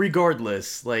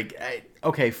regardless,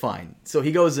 okay, fine. So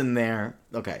he goes in there.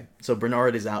 Okay, so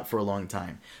Bernard is out for a long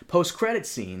time. Post-credit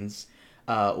scenes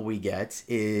we get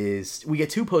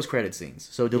two post-credit scenes.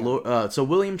 So so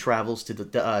William travels to the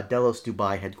Delos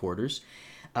Dubai headquarters,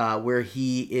 where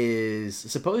he is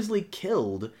supposedly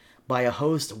killed by a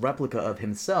host replica of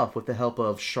himself with the help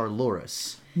of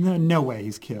Charloris. No way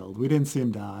he's killed. We didn't see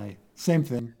him die. Same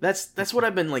thing. That's what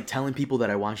I've been like telling people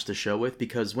that I watched the show with,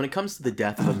 because when it comes to the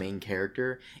death of a main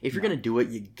character, if you're gonna do it,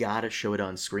 you gotta show it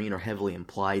on screen or heavily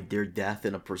imply their death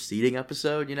in a preceding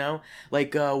episode. You know,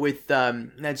 like with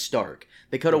Ned Stark,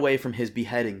 they cut away from his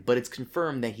beheading, but it's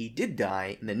confirmed that he did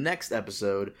die in the next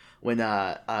episode when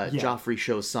Joffrey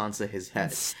shows Sansa his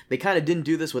head. They kind of didn't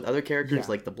do this with other characters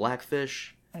like the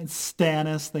Blackfish and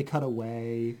Stannis. They cut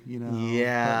away. You know.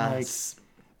 Yeah. But, like,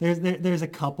 there's a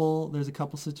couple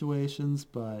situations,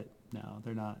 but no,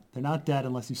 they're not dead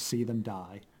unless you see them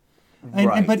die.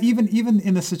 But even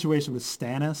in the situation with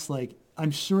Stannis, like, I'm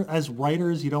sure as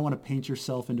writers you don't want to paint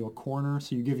yourself into a corner,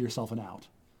 so you give yourself an out.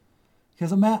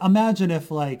 Because imagine if,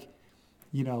 like,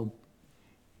 you know,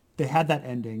 they had that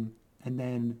ending and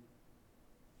then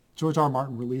George R. R.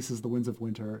 Martin releases The Winds of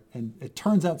Winter and it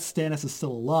turns out Stannis is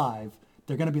still alive.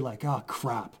 They're gonna be like, oh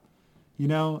crap, you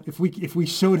know, if we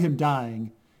showed him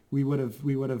dying, we would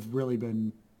have really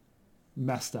been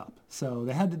messed up. So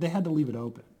they had to leave it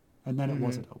open, and then it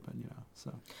wasn't open, you know.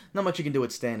 So not much you can do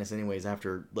with Stannis, anyways,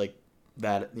 after like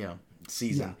that, you know,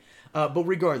 season. Yeah. But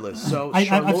regardless, so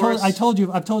I've told you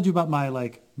about my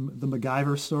the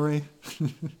MacGyver story.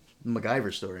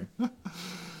 MacGyver story.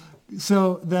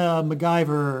 So the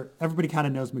MacGyver, everybody kind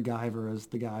of knows MacGyver as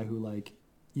the guy who, like,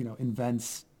 you know,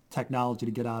 invents technology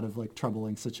to get out of like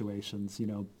troubling situations, you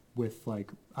know, with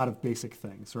like out of basic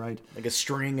things, right? Like a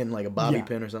string and like a bobby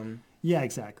pin or something. Yeah,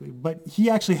 exactly. But he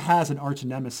actually has an arch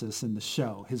nemesis in the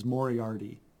show, his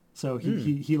Moriarty. So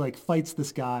he like fights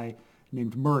this guy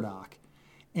named Murdoch.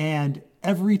 And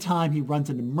every time he runs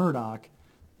into Murdoch,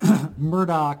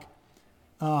 Murdoch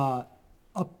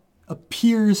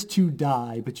appears to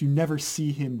die, but you never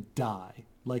see him die.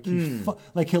 Like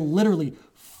he'll literally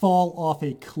fall off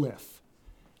a cliff.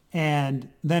 And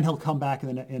then he'll come back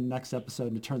in the next episode,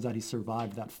 and it turns out he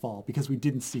survived that fall because we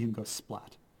didn't see him go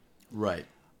splat. Right.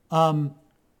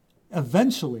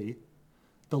 Eventually,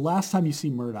 the last time you see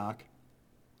Murdoch,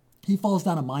 he falls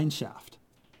down a mine shaft.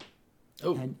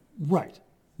 Oh. And, right.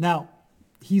 Now,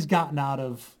 he's gotten out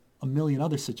of a million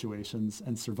other situations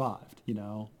and survived, you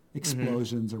know,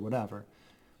 explosions or whatever.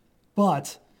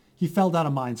 But he fell down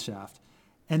a mine shaft.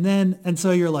 And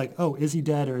so you're like, oh, is he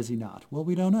dead or is he not? Well,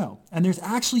 we don't know. And there's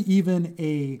actually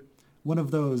even one of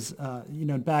those, you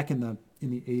know, back in the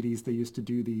 80s, they used to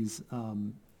do these,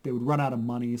 they would run out of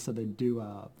money. So they'd do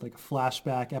like a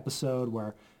flashback episode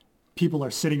where people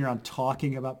are sitting around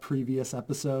talking about previous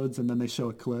episodes and then they show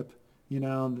a clip, you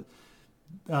know.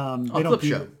 They don't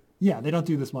show. Yeah, they don't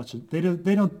do this much. They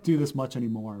don't do this much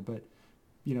anymore. But,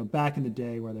 you know, back in the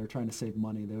day where they were trying to save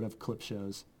money, they would have clip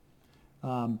shows.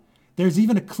 There's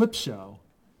even a clip show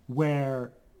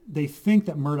where they think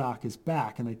that Murdoch is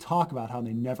back, and they talk about how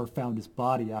they never found his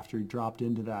body after he dropped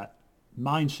into that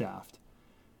mine shaft.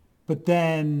 But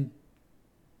then,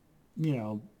 you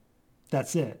know,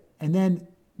 that's it. And then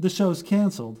the show's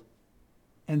canceled,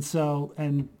 and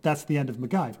that's the end of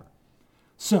MacGyver.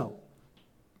 So,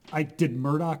 did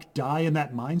Murdoch die in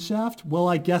that mine shaft? Well,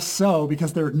 I guess so,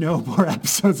 because there are no more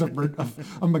episodes of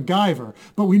MacGyver,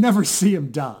 but we never see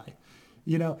him die.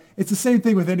 You know, it's the same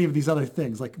thing with any of these other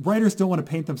things. Like, writers don't want to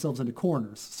paint themselves into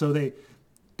corners, so they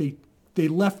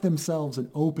left themselves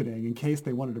an opening in case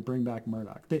they wanted to bring back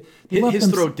Murdoch. His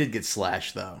throat did get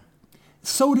slashed, though.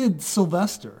 So did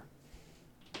Sylvester.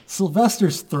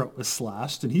 Sylvester's throat was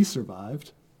slashed, and he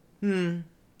survived.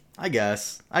 I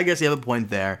guess you have a point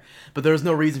there, but there was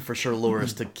no reason for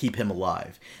Charloris to keep him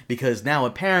alive, because now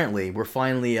apparently we're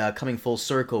finally coming full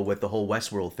circle with the whole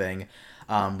Westworld thing,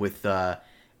 with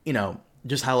you know,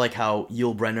 just how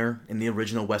Yul Brynner in the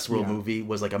original Westworld movie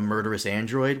was like a murderous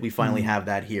android. We finally have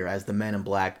that here as the Men in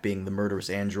Black being the murderous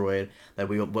android that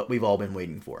we've all been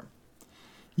waiting for.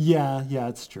 Yeah,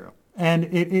 it's true. And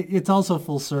it's also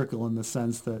full circle in the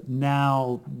sense that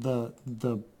now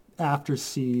the after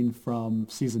scene from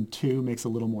season 2 makes a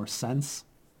little more sense.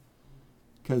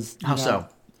 How so?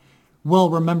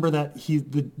 Well, remember that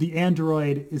the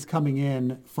android is coming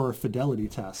in for a fidelity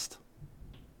test.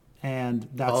 And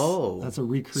that's a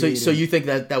recreated... So you think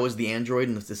that was the android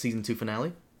in the season 2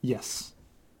 finale? Yes.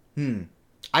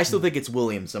 I still think it's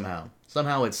William somehow.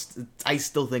 I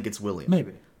still think it's William.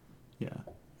 Maybe. Yeah.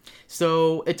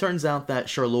 So it turns out that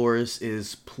Charloris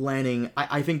is planning...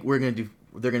 I think they're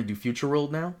gonna do Future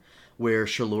World now, where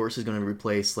Charloris is gonna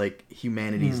replace like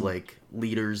humanity's like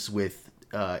leaders with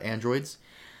androids.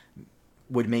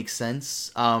 Would make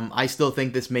sense. I still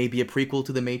think this may be a prequel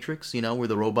to The Matrix, you know, where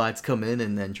the robots come in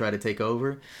and then try to take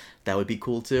over. That would be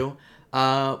cool too.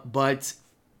 But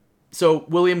So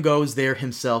William goes there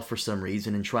himself for some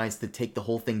reason and tries to take the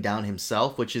whole thing down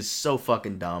himself, which is so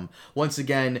fucking dumb. Once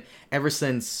again, ever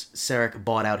since Sarek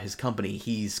bought out his company,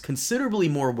 he's considerably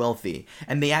more wealthy,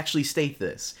 and they actually state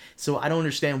this. So I don't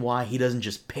understand why he doesn't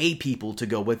just pay people to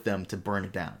go with them to burn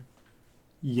it down.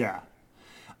 Yeah.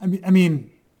 I mean,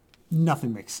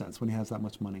 nothing makes sense when he has that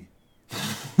much money.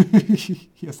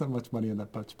 He has that much money and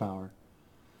that much power.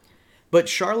 But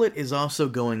Charlotte is also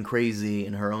going crazy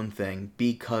in her own thing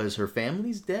because her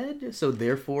family's dead, so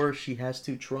therefore she has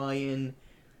to try and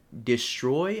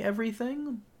destroy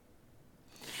everything?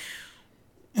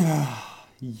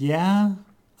 Yeah.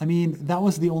 I mean, that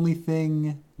was the only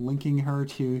thing linking her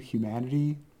to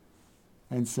humanity.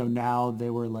 And so now they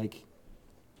were, like,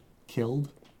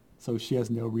 killed. So she has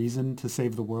no reason to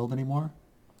save the world anymore.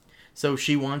 So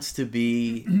she wants to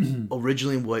be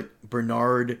originally what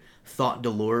Bernard thought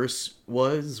Dolores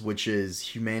was, which is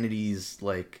humanity's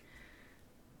like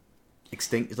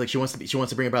extinct. Like she wants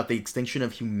to bring about the extinction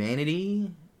of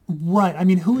humanity. Right. I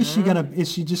mean, who is she gonna?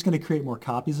 Is she just gonna create more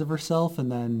copies of herself,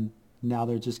 and then now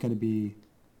they're just gonna be,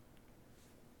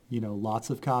 lots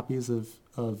of copies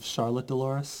of Charlotte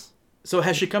Dolores? So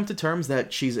has she come to terms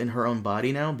that she's in her own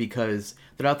body now? Because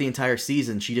throughout the entire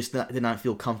season, she just did not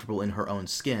feel comfortable in her own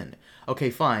skin. Okay,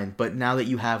 fine, but now that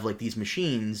you have like these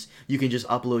machines, you can just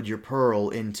upload your Pearl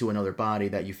into another body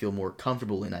that you feel more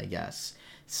comfortable in, I guess.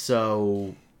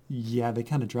 So yeah, they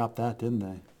kind of dropped that, didn't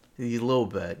they? A little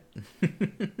bit.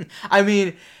 I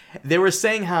mean, they were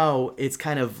saying how it's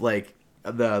kind of like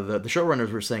the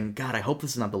showrunners were saying, God, I hope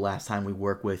this is not the last time we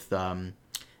work with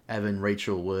Evan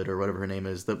Rachel Wood, or whatever her name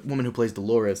is, the woman who plays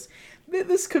Dolores.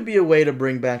 This could be a way to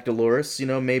bring back Dolores.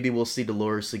 Maybe we'll see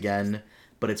Dolores again,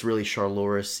 but it's really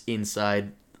Charloris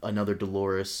inside another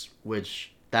Dolores,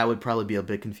 which that would probably be a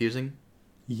bit confusing.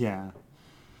 Yeah.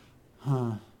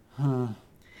 And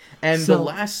so, the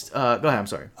last, go ahead. I'm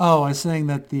sorry. Oh, I was saying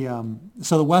that the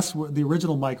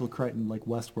original Michael Crichton like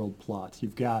Westworld plot.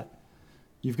 You've got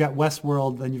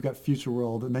Westworld, then you've got Future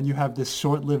World, and then you have this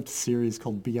short-lived series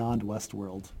called Beyond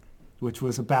Westworld, which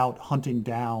was about hunting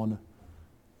down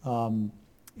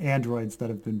androids that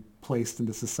have been placed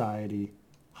into society,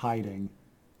 hiding,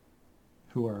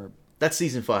 who are... That's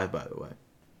season 5, by the way.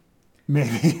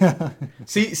 Maybe.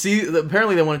 see,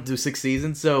 apparently they wanted to do 6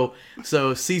 seasons, so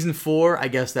season 4, I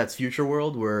guess that's Future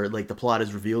World, where like the plot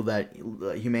is revealed that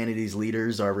humanity's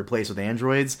leaders are replaced with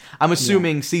androids. I'm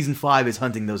assuming season 5 is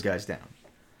hunting those guys down.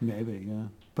 Maybe, yeah.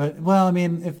 But, well, I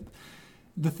mean, if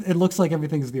it looks like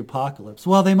everything's the apocalypse.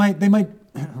 Well, they might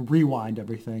rewind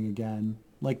everything again.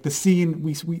 Like the scene,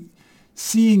 we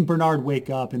seeing Bernard wake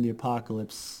up in the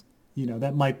apocalypse,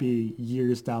 that might be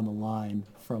years down the line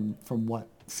from what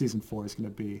season 4 is going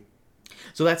to be.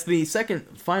 So that's the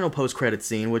second final post-credit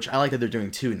scene, which I like that they're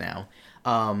doing 2 now.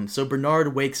 So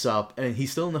Bernard wakes up, and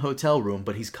he's still in the hotel room,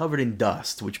 but he's covered in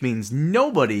dust, which means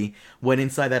nobody went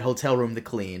inside that hotel room to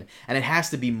clean. And it has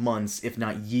to be months, if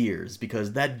not years,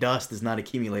 because that dust does not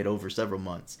accumulate over several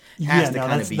months. It has to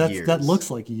kind of be years. That looks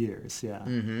like years, yeah.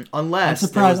 Mm-hmm. Unless I'm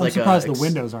surprised the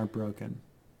windows aren't broken.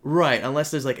 Right,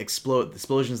 unless there's like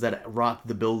explosions that rock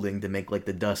the building to make like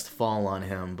the dust fall on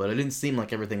him, but it didn't seem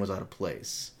like everything was out of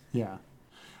place. Yeah.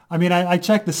 I mean, I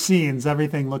checked the scenes,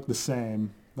 everything looked the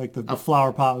same. Like the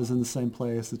flower pot was in the same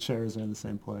place, the chairs are in the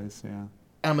same place, yeah.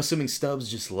 I'm assuming Stubbs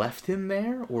just left him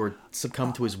there or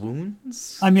succumbed to his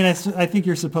wounds? I mean, I think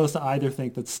you're supposed to either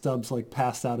think that Stubbs like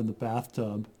passed out in the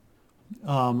bathtub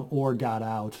or got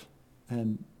out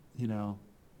and,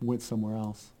 went somewhere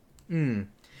else.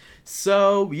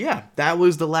 So, yeah, that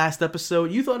was the last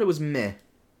episode. You thought it was meh.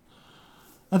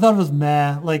 I thought it was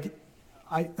meh. Like,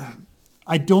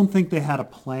 I don't think they had a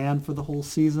plan for the whole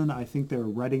season. I think they were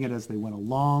writing it as they went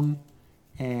along,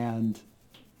 and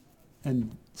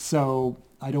so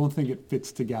I don't think it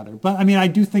fits together. But, I mean, I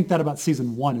do think that about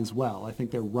season 1 as well. I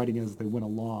think they're writing it as they went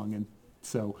along, and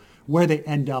so where they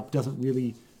end up doesn't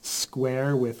really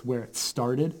square with where it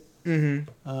started.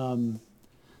 Mm-hmm.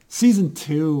 Season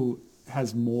 2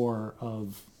 has more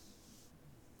of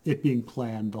it being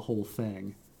planned, the whole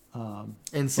thing.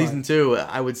 In season 2,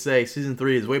 I would say season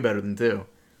 3 is way better than 2.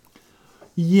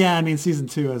 Yeah, I mean, season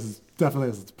 2 definitely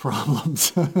has its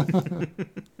problems.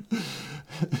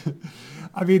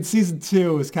 I mean, season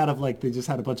 2 is kind of like they just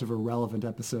had a bunch of irrelevant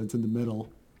episodes in the middle,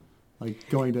 like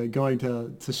going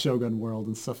to Shogun World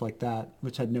and stuff like that,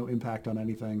 which had no impact on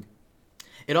anything.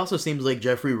 It also seems like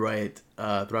Jeffrey Wright,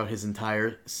 throughout his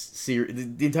entire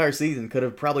the entire season, could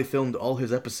have probably filmed all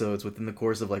his episodes within the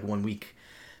course of like 1 week,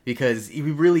 because he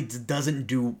really doesn't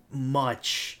do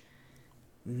much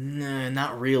Nah,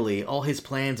 not really. All his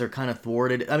plans are kind of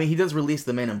thwarted. I mean, he does release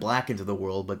the Men in Black into the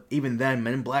world, but even then,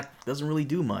 Men in Black doesn't really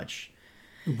do much.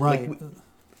 Like, Right.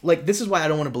 like this is why I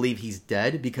don't want to believe he's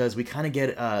dead, because we kind of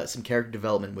get some character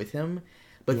development with him,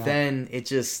 but Yeah. then it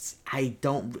just I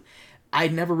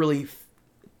never really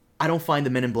I don't find the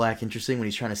Men in Black interesting when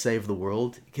he's trying to save the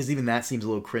world, because even that seems a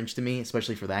little cringe to me,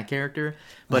 especially for that character.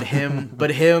 But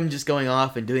him just going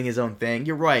off and doing his own thing.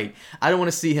 You're right. I don't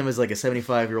want to see him as like a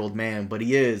 75-year-old man, but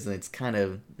he is, and it's kind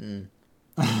of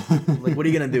like, what are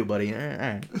you gonna do, buddy? All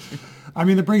right. I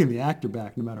mean, they're bringing the actor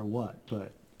back no matter what,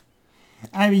 but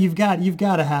I mean, you've got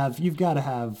to have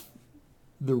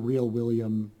the real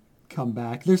William come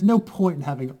back. There's no point in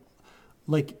having,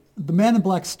 like, the Man in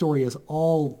Black story is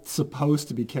all supposed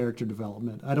to be character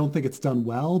development. I don't think it's done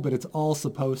well, but it's all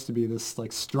supposed to be this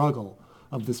like struggle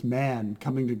of this man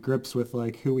coming to grips with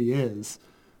like who he is.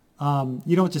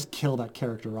 You don't just kill that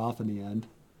character off in the end.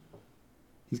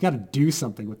 He's got to do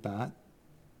something with that.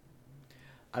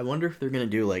 I wonder if they're gonna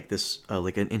do like this,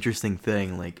 like an interesting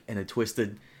thing, like in a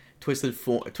twisted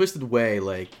way,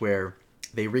 like where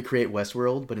they recreate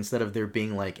Westworld, but instead of there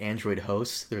being like android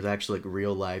hosts, there's actually like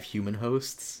real live human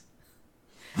hosts,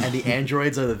 and the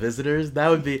androids are the visitors. That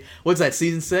would be, what's that,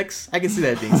 season 6? I can see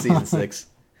that being season 6.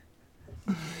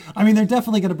 I mean, they're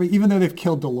definitely going to bring, even though they've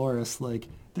killed Dolores, like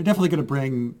they're definitely going to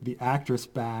bring the actress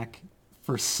back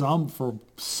for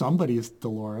somebody as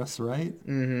Dolores, right?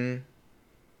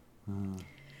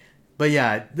 But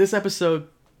yeah, this episode,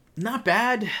 not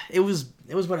bad. It was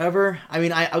whatever. I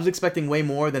mean, I was expecting way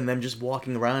more than them just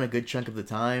walking around a good chunk of the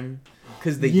time,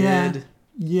 because they did.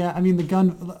 Yeah, I mean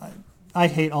I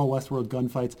hate all Westworld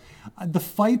gunfights. The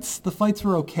fights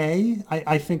were okay.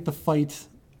 I think the fight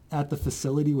at the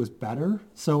facility was better.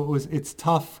 So it's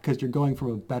tough because you're going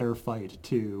from a better fight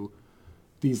to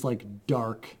these like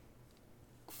dark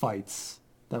fights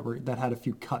that had a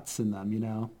few cuts in them, you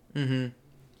know.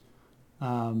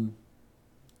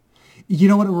 You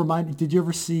know what it reminded? Did you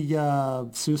ever see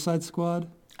Suicide Squad?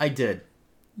 I did.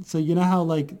 So you know how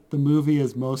like the movie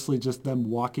is mostly just them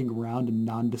walking around a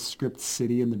nondescript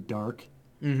city in the dark,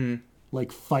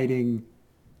 like fighting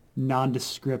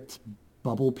nondescript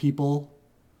bubble people.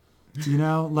 You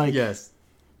know, like Yes.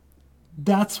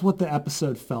 that's what the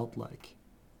episode felt like.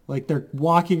 Like they're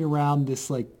walking around this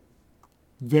like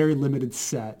very limited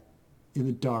set in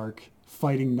the dark,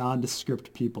 fighting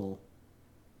nondescript people.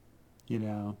 You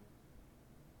know.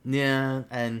 Yeah,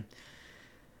 and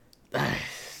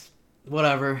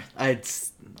whatever.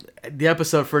 The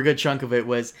episode for a good chunk of it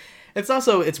was. It's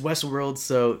Westworld,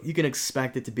 so you can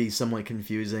expect it to be somewhat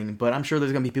confusing. But I'm sure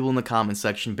there's gonna be people in the comments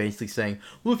section basically saying,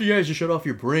 "Well, if you guys just shut off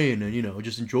your brain and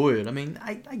just enjoy it." I mean,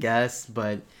 I guess,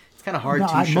 but it's kind of hard to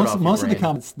shut off your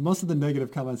brain. Most of the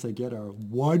negative comments I get are,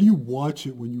 "Why do you watch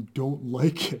it when you don't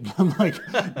like it?" I'm like,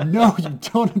 "No, you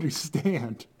don't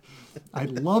understand. I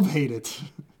hate it."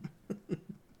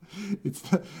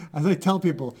 As I tell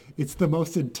people, it's the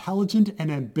most intelligent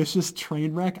and ambitious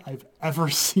train wreck I've ever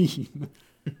seen.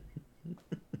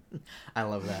 I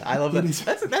love that. I love that.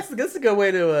 That's a good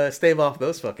way to stave off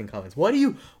those fucking comments. Why do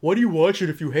you watch it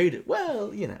if you hate it?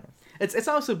 Well, it's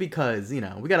also because we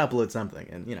gotta upload something,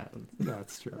 and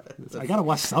That's true. I gotta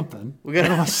watch something. We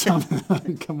gotta watch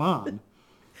something. Come on.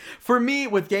 For me,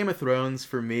 with Game of Thrones,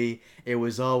 it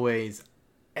was always,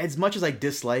 as much as I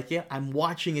dislike it, I'm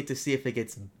watching it to see if it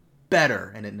gets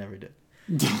better, and it never did.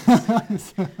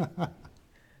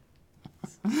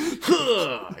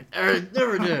 It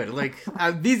never did. Like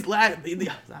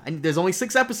there's only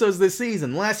 6 episodes this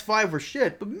season. The last 5 were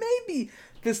shit, but maybe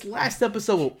this last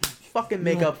episode will fucking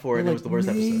make up for it. It was the worst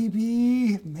episode.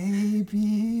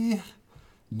 Maybe.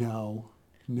 No.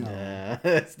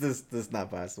 That's not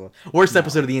possible. Worst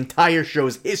episode of the entire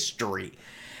show's history.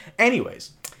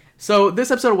 Anyways. So this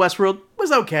episode of Westworld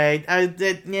was okay.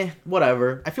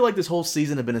 Whatever. I feel like this whole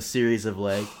season had been a series of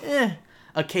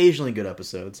occasionally good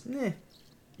episodes.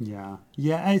 Yeah.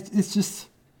 It's just,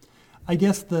 I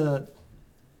guess the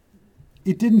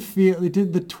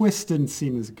twist didn't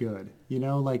seem as good.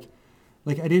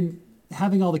 Like I didn't,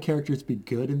 having all the characters be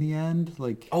good in the end,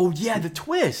 like... Oh, yeah, the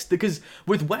twist! Because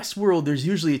with Westworld, there's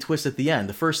usually a twist at the end.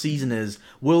 The first season is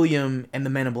William and the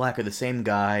Men in Black are the same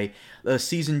guy. The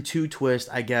season 2 twist,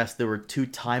 I guess there were 2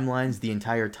 timelines the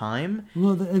entire time.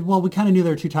 Well, we kind of knew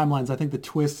there were 2 timelines. I think the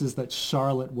twist is that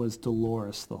Charlotte was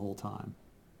Dolores the whole time.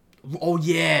 Oh,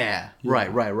 yeah!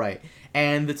 Right.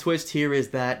 And the twist here is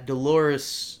that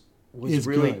Dolores was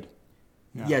really... good.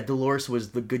 Yeah, Dolores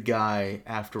was the good guy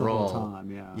after all. The whole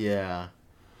time, yeah. Yeah.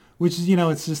 Which is,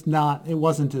 it's just not, it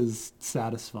wasn't as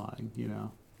satisfying,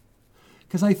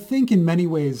 Because I think in many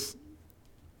ways,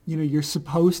 you're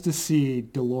supposed to see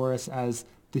Dolores as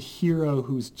the hero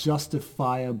who's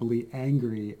justifiably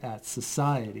angry at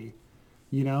society.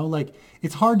 Like,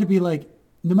 it's hard to be like,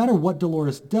 no matter what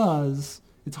Dolores does,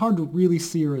 it's hard to really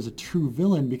see her as a true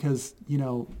villain because,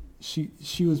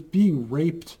 she was being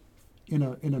raped in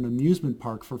an amusement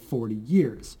park for 40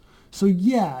 years. So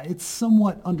yeah, it's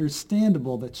somewhat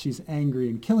understandable that she's angry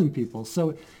and killing people.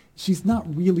 So she's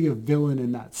not really a villain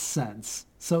in that sense.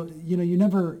 So, you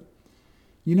never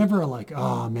are like,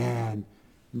 oh man,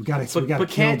 we gotta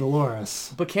kill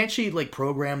Dolores. But can't she like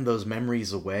program those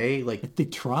memories away? Like they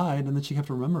tried, and then she kept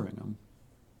remembering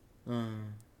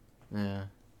them. Yeah.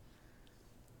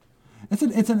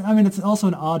 It's also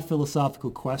an odd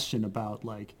philosophical question about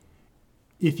like,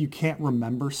 if you can't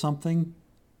remember something,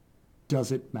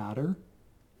 does it matter?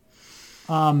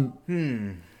 And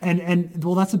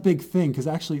well, that's a big thing because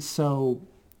actually, so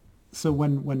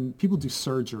when people do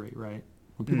surgery, right?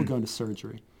 When people go into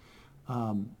surgery,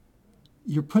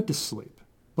 you're put to sleep,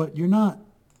 but you're not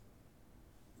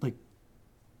like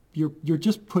you're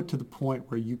just put to the point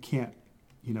where you can't,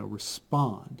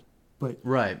 respond. But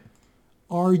right.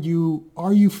 Are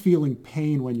you feeling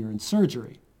pain when you're in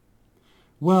surgery?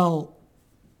 Well,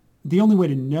 the only way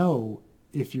to know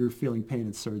if you're feeling pain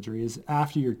in surgery is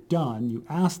after you're done, you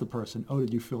ask the person, oh,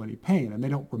 did you feel any pain? And they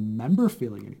don't remember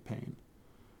feeling any pain.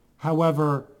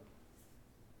 However,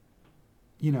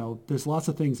 there's lots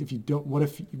of things if you don't, what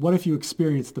if you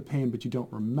experience the pain but you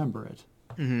don't remember it?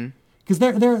 Mm-hmm. Because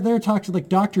they're talking, like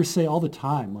doctors say all the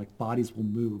time, like bodies will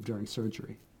move during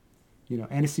surgery.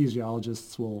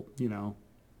 Anesthesiologists will,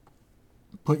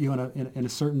 put you in a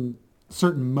certain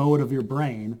mode of your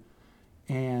brain,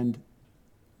 and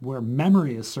where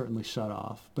memory is certainly shut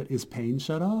off, but is pain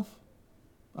shut off?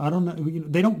 I don't know.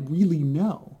 They don't really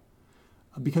know,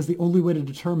 because the only way to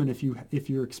determine if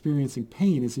you're experiencing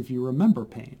pain is if you remember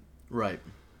pain. Right.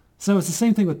 So it's the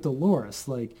same thing with Dolores.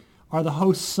 Like, are the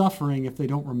hosts suffering if they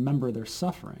don't remember they're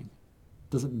suffering?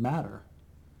 Does it matter?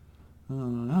 I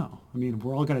don't know. I mean,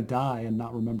 we're all going to die and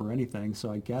not remember anything.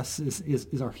 So I guess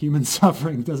is our human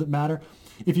suffering? Does it matter?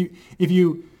 If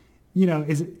you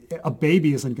is a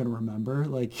baby isn't going to remember.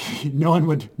 Like, no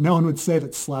one would say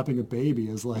that slapping a baby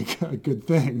is like a good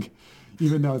thing,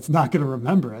 even though it's not going to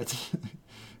remember it.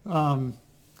 So I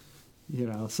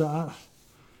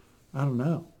don't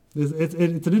know. It's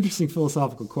an interesting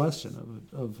philosophical question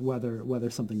of whether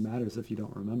something matters if you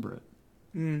don't remember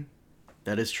it.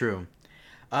 That is true.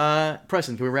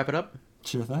 Preston, can we wrap it up?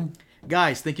 Sure thing.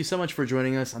 Guys, thank you so much for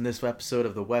joining us on this episode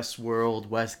of the Westworld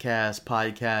Westcast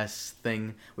podcast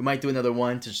thing. We might do another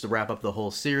one just to wrap up the whole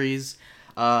series.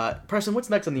 Preston, what's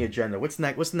next on the agenda? What's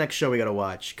the next show we gotta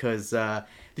watch? Because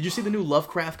did you see the new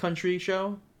Lovecraft Country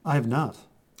show? I have not.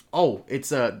 Oh,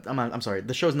 it's I'm sorry,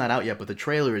 the show's not out yet, but the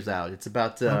trailer is out. It's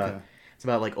about it's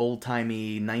about like old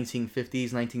timey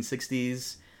 1950s,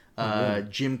 1960s. Really?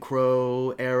 Jim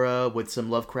Crow era with some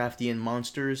Lovecraftian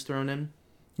monsters thrown in.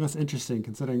 That's interesting,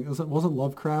 considering wasn't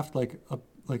Lovecraft like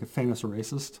a famous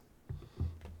racist?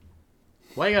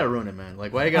 Why you gotta ruin it, man?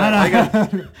 Like, why you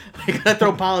gotta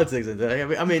throw politics into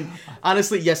it? I mean,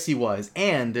 honestly, yes, he was,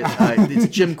 and it's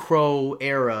Jim Crow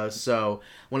era, so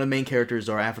one of the main characters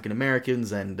are African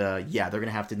Americans, and they're gonna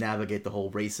have to navigate the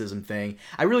whole racism thing.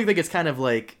 I really think it's kind of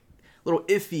like a little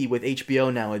iffy with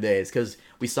HBO nowadays, because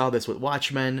we saw this with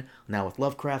Watchmen, now with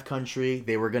Lovecraft Country.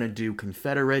 They were going to do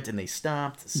Confederate, and they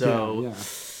stopped. So, yeah.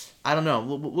 I don't know.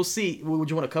 We'll see.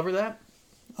 Would you want to cover that?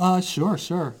 Sure.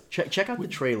 Check out the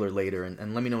trailer later,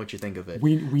 and let me know what you think of it.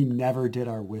 We never did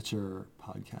our Witcher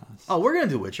podcast. Oh, we're going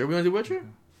to do Witcher. We're going to do Witcher?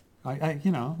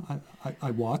 I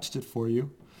watched it for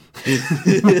you.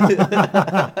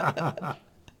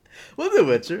 We'll do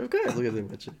Witcher. Okay, look at the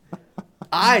Witcher.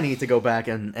 I need to go back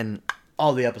and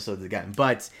all the episodes again.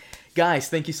 But, guys,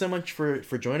 thank you so much for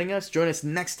joining us. Join us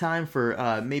next time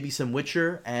for maybe some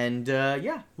Witcher. And,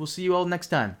 we'll see you all next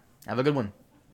time. Have a good one.